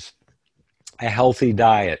allergies. A healthy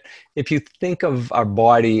diet. If you think of our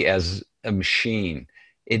body as a machine,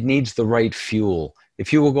 it needs the right fuel.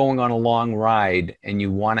 If you were going on a long ride and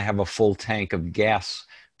you want to have a full tank of gas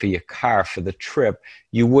for your car for the trip,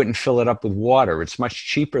 you wouldn't fill it up with water. It's much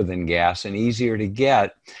cheaper than gas and easier to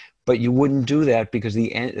get, but you wouldn't do that because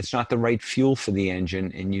it's not the right fuel for the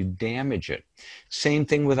engine and you damage it. Same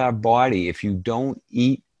thing with our body. If you don't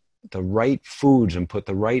eat the right foods and put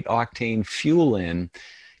the right octane fuel in,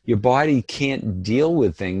 your body can't deal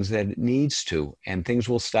with things that it needs to, and things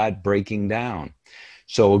will start breaking down.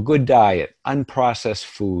 So a good diet, unprocessed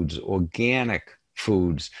foods, organic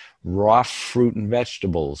foods, raw fruit and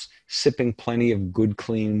vegetables, sipping plenty of good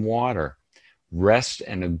clean water, rest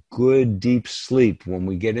and a good deep sleep. When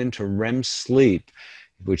we get into REM sleep,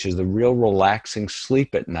 which is the real relaxing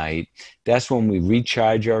sleep at night, that's when we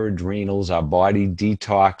recharge our adrenals, our body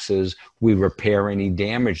detoxes, we repair any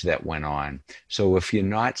damage that went on. So if you're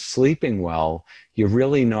not sleeping well, you're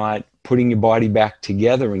really not putting your body back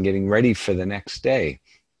together and getting ready for the next day.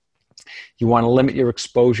 You want to limit your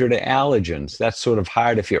exposure to allergens. That's sort of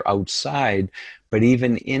hard if you're outside, but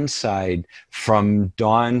even inside, from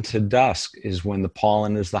dawn to dusk is when the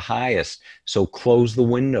pollen is the highest. So close the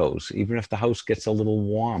windows, even if the house gets a little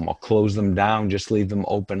warm, or close them down, just leave them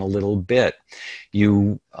open a little bit.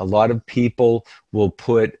 A lot of people will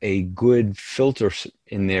put a good filter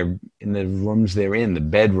in the rooms they're in, the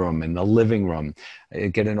bedroom and the living room.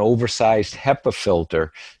 Get an oversized HEPA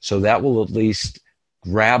filter, so that will at least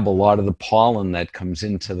grab a lot of the pollen that comes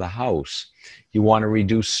into the house. You want to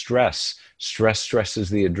reduce stress. Stress stresses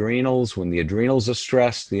the adrenals. When the adrenals are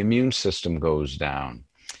stressed, the immune system goes down.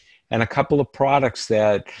 And a couple of products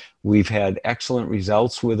that we've had excellent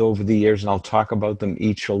results with over the years, and I'll talk about them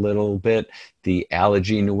each a little bit. The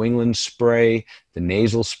Allergy New England spray, the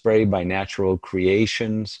nasal spray by Natural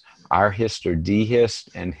Creations, Arhist or Dehist,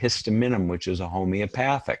 and Histaminum, which is a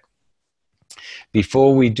homeopathic.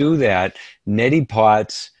 Before we do that, neti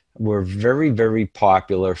pots were very, very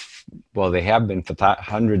popular. Well, they have been for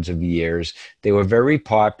hundreds of years. They were very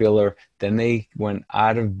popular. Then they went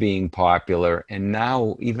out of being popular. And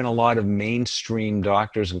now even a lot of mainstream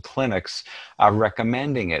doctors and clinics are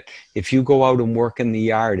recommending it. If you go out and work in the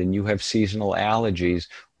yard and you have seasonal allergies,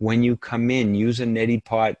 when you come in, use a neti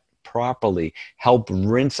pot properly. Help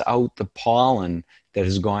rinse out the pollen that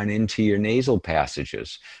has gone into your nasal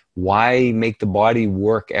passages. Why make the body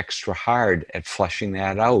work extra hard at flushing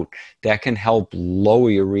that out? That can help lower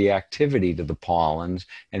your reactivity to the pollens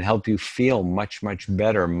and help you feel much, much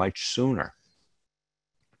better much sooner.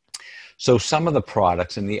 So some of the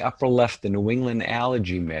products in the upper left, the New England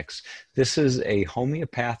Allergy Mix, this is a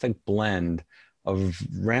homeopathic blend of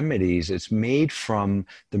remedies. It's made from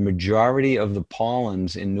the majority of the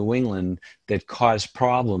pollens in New England that cause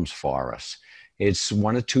problems for us. It's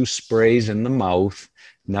 1 or 2 sprays in the mouth,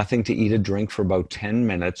 nothing to eat or drink for about 10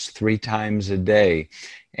 minutes, 3 times a day.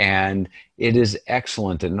 And it is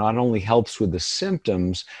excellent. It not only helps with the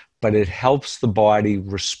symptoms, but it helps the body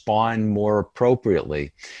respond more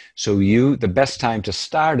appropriately. So the best time to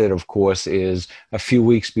start it, of course, is a few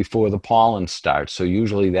weeks before the pollen starts. So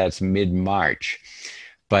usually that's mid-March.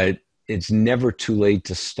 But it's never too late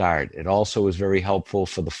to start. It also is very helpful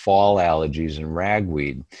for the fall allergies and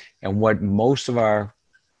ragweed. And what most of our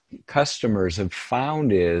customers have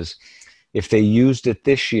found is if they used it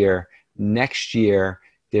this year, next year,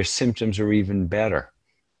 their symptoms are even better.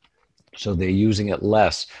 So they're using it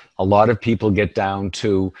less. A lot of people get down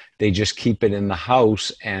to, they just keep it in the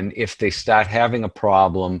house, and if they start having a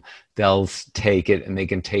problem, they'll take it and they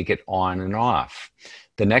can take it on and off.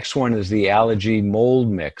 The next one is the Allergy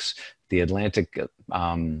Mold Mix, the Atlantic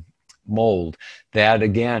mold. That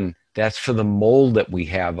again, that's for the mold that we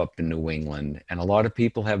have up in New England. And a lot of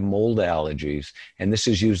people have mold allergies. And this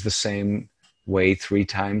is used the same way 3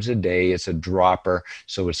 times a day. It's a dropper,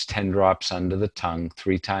 so it's 10 drops under the tongue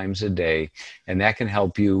 3 times a day. And that can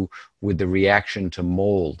help you with the reaction to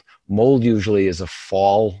mold. Mold usually is a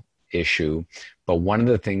fall issue. But one of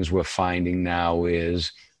the things we're finding now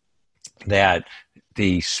is that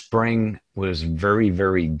the spring was very,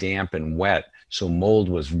 very damp and wet. So mold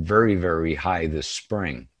was very, very high this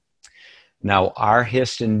spring. Now,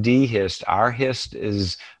 R-Hist and D-Hist, R-Hist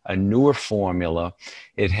is a newer formula.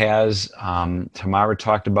 It has, Tamara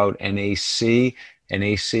talked about NAC.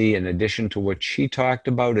 NAC, in addition to what she talked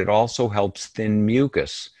about, it also helps thin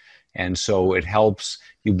mucus. And so it helps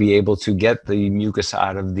you be able to get the mucus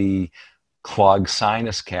out of the clogged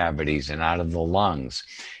sinus cavities and out of the lungs.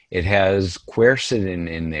 It has quercetin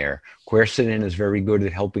in there. Quercetin is very good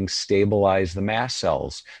at helping stabilize the mast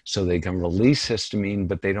cells so they can release histamine,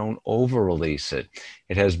 but they don't over-release it.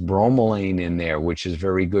 It has bromelain in there, which is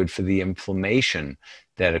very good for the inflammation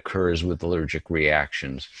that occurs with allergic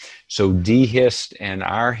reactions. So D-Hist and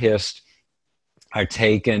R-Hist are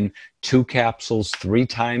taken 2 capsules 3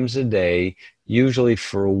 times a day, usually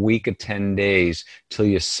for a week or 10 days till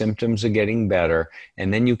your symptoms are getting better,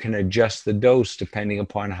 and then you can adjust the dose depending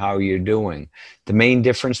upon how you're doing. The main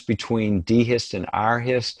difference between D-Hist and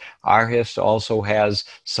R-Hist, R-Hist also has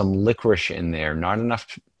some licorice in there, not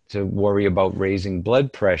enough to worry about raising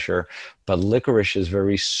blood pressure, but licorice is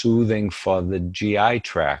very soothing for the GI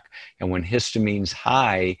tract, and when histamine's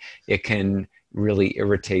high, it can really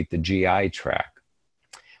irritate the GI tract.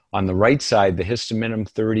 On the right side, the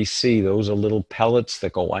Histaminum 30C, those are little pellets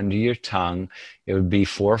that go under your tongue. It would be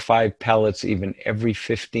 4 or 5 pellets even every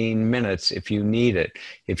 15 minutes if you need it.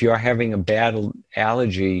 If you're having a bad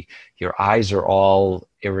allergy, your eyes are all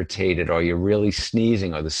irritated, or you're really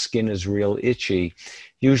sneezing, or the skin is real itchy,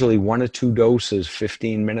 usually 1 or 2 doses,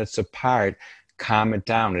 15 minutes apart, calm it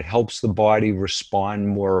down. It helps the body respond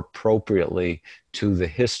more appropriately to the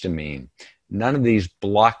histamine. None of these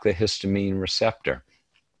block the histamine receptor.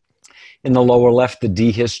 In the lower left, the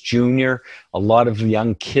D-Hist Junior, a lot of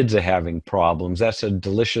young kids are having problems. That's a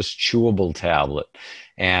delicious chewable tablet.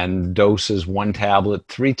 And dose is 1 tablet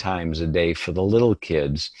 3 times a day for the little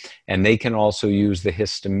kids. And they can also use the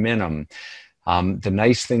Histaminum. The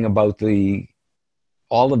nice thing about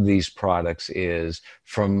all of these products is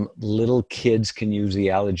from little kids can use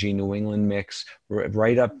the Allergy New England mix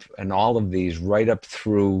right up, and all of these right up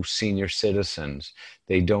through senior citizens.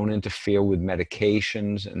 They don't interfere with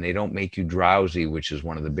medications, and they don't make you drowsy, which is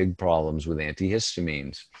one of the big problems with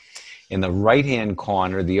antihistamines. In the right-hand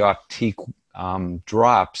corner, the Optique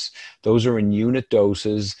drops, those are in unit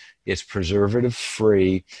doses. It's preservative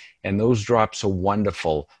free, and those drops are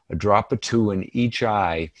wonderful. A drop or 2 in each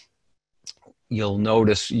eye. You'll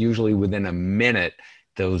notice usually within a minute,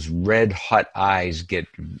 those red hot eyes get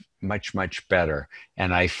much, much better.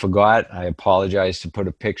 And I forgot, I apologize, to put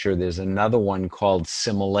a picture. There's another one called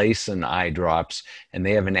Similacin eye drops, and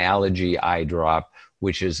they have an allergy eye drop,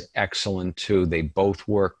 which is excellent too. They both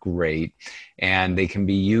work great, and they can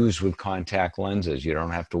be used with contact lenses. You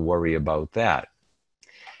don't have to worry about that.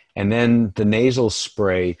 And then the nasal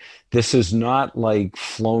spray, this is not like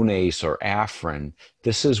Flonase or Afrin.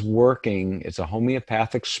 This is working, it's a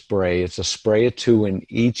homeopathic spray. It's a spray or 2 in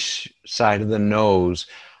each side of the nose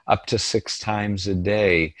up to 6 times a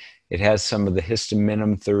day. It has some of the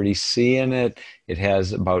Histaminum 30C in it. It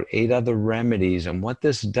has about 8 other remedies. And what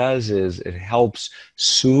this does is it helps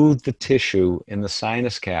soothe the tissue in the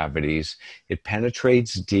sinus cavities. It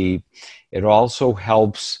penetrates deep. It also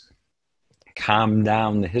helps calm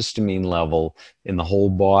down the histamine level in the whole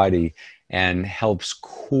body and helps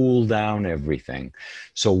cool down everything.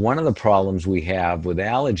 So one of the problems we have with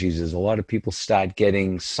allergies is a lot of people start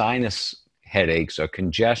getting sinus headaches or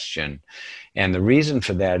congestion. And the reason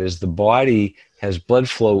for that is the body has blood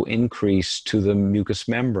flow increase to the mucous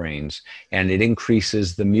membranes, and it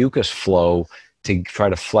increases the mucus flow to try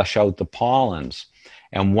to flush out the pollens.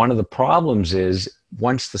 And one of the problems is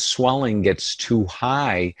once the swelling gets too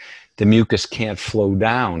high, the mucus can't flow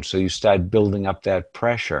down, so you start building up that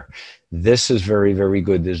pressure. This is very, very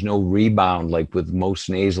good. There's no rebound like with most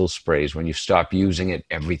nasal sprays. When you stop using it,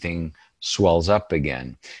 everything swells up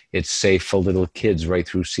again. It's safe for little kids right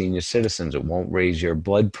through senior citizens. It won't raise your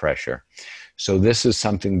blood pressure. So this is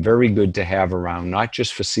something very good to have around, not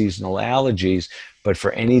just for seasonal allergies, but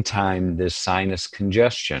for any time there's sinus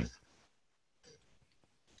congestion.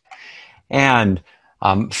 And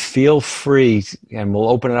feel free, and we'll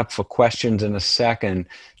open it up for questions in a second,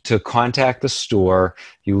 to contact the store.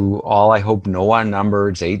 You all, I hope, know our number.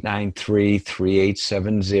 It's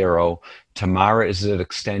 893-3870. Tamara is at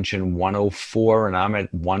extension 104, and I'm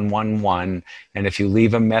at 111. And if you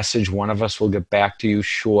leave a message, one of us will get back to you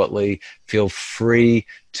shortly. Feel free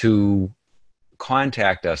to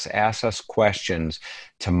contact us, ask us questions.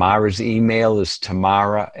 Tamara's email is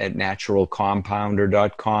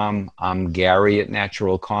tamara@naturalcompounder.com. I'm Gary at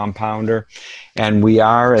Natural Compounder. And we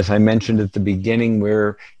are, as I mentioned at the beginning,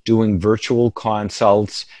 we're doing virtual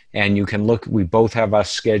consults, and you can look, we both have our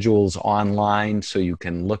schedules online, so you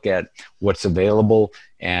can look at what's available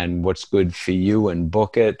and what's good for you and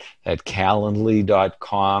book it at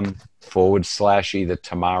calendly.com/either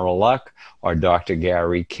Tamara Luck or Dr.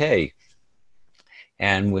 Gary K.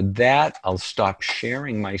 And with that, I'll stop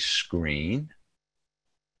sharing my screen.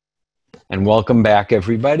 And welcome back,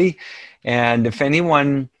 everybody. And if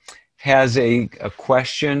anyone has a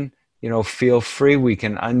question, feel free. We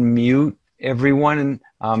can unmute everyone.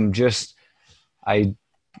 Let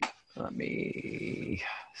me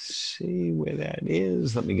see where that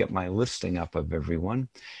is. Let me get my listing up of everyone.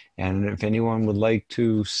 And if anyone would like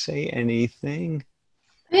to say anything.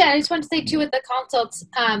 Yeah, I just want to say too, with the consults,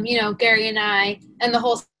 Gary and I and the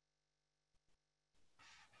whole.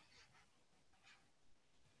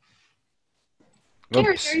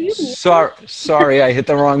 Gary, are you? Sorry, I hit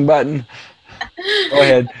the wrong button. Go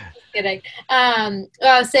ahead. Just kidding. I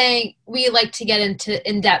was saying we like to get in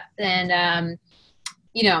depth and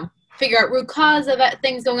figure out root cause of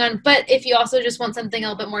things going on. But if you also just want something a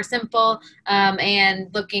little bit more simple and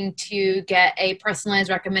looking to get a personalized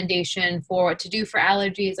recommendation for what to do for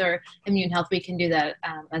allergies or immune health, we can do that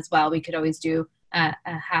as well. We could always do a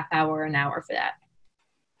half hour or an hour for that.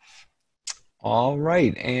 All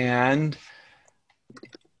right. And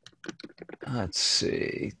let's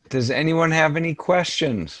see. Does anyone have any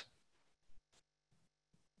questions?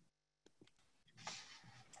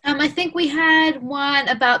 I think we had one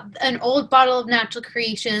about an old bottle of Natural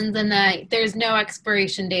Creations, and there's no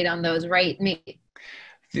expiration date on those, right?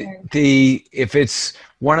 If it's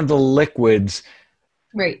one of the liquids,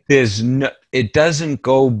 right? It doesn't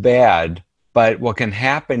go bad, but what can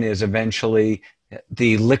happen is eventually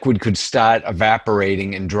the liquid could start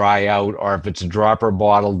evaporating and dry out, or if it's a dropper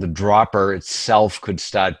bottle, the dropper itself could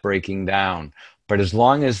start breaking down. But as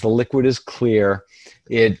long as the liquid is clear,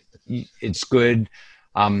 it's good.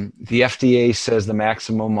 The FDA says the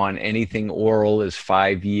maximum on anything oral is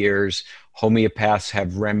 5 years. Homeopaths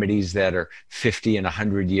have remedies that are 50 and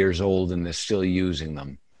 100 years old, and they're still using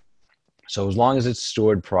them. So as long as it's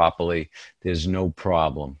stored properly, there's no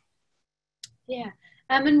problem. Yeah.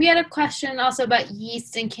 And we had a question also about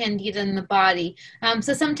yeast and candida in the body.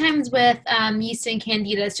 So sometimes with yeast and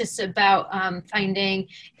candida, it's just about finding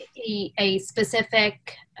a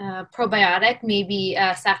specific probiotic, maybe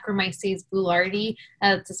Saccharomyces boulardii.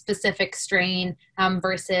 It's a specific strain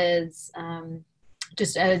versus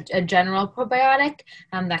just a general probiotic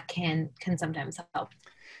that can sometimes help.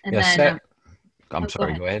 And then I'm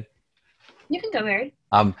sorry, go ahead. You can go, Barry.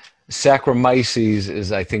 Saccharomyces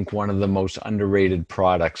is, I think, one of the most underrated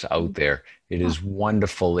products out there. It is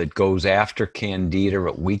wonderful. It goes after candida.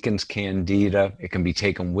 It weakens candida. It can be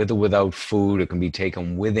taken with or without food. It can be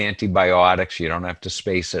taken with antibiotics. You don't have to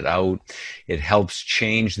space it out. It helps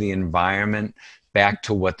change the environment back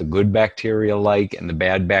to what the good bacteria like and the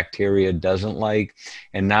bad bacteria doesn't like.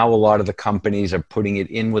 And now a lot of the companies are putting it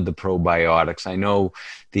in with the probiotics. I know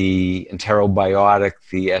the Enterobiotic,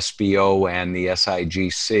 the SBO, and the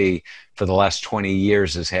SIGC for the last 20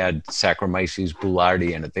 years has had Saccharomyces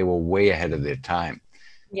boulardii in it. They were way ahead of their time.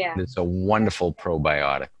 Yeah. It's a wonderful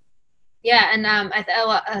probiotic. Yeah, and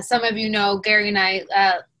some of you know, Gary and I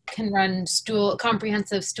can run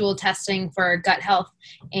comprehensive stool testing for gut health,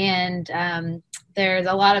 and there's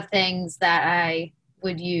a lot of things that I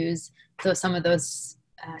would use some of those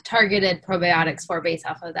targeted probiotics for based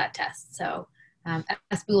off of that test. So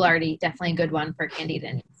S. boulardii, definitely a good one for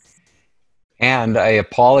candida. And I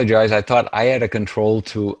apologize. I thought I had a control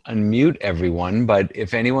to unmute everyone, but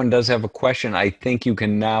if anyone does have a question, I think you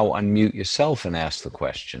can now unmute yourself and ask the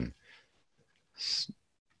question.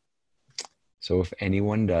 So if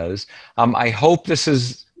anyone does, I hope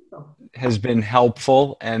this has been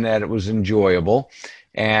helpful and that it was enjoyable.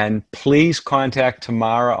 And please contact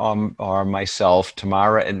Tamara or myself,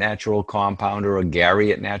 Tamara at Natural Compounder or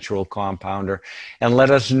Gary at Natural Compounder, and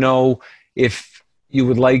let us know if you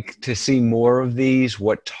would like to see more of these,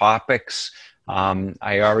 what topics.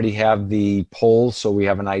 I already have the poll, so we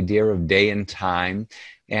have an idea of day and time.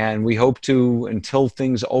 And we hope to, until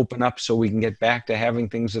things open up so we can get back to having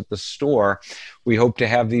things at the store, we hope to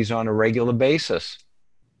have these on a regular basis.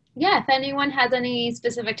 Yeah, if anyone has any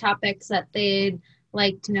specific topics that they'd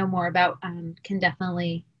like to know more about, can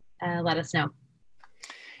definitely let us know.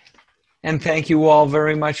 And thank you all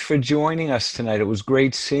very much for joining us tonight. It was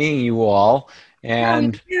great seeing you all.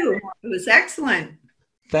 And it was excellent.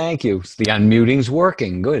 Thank you. The unmuting's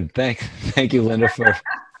working. Good. Thank you, Linda, for.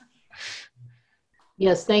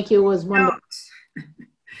 Yes, thank you. It was wonderful.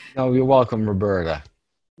 No, you're welcome, Roberta.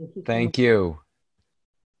 Thank you.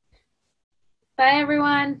 Bye,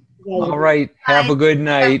 everyone. You guys are All right. Have a good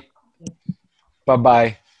night.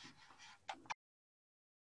 Bye-bye.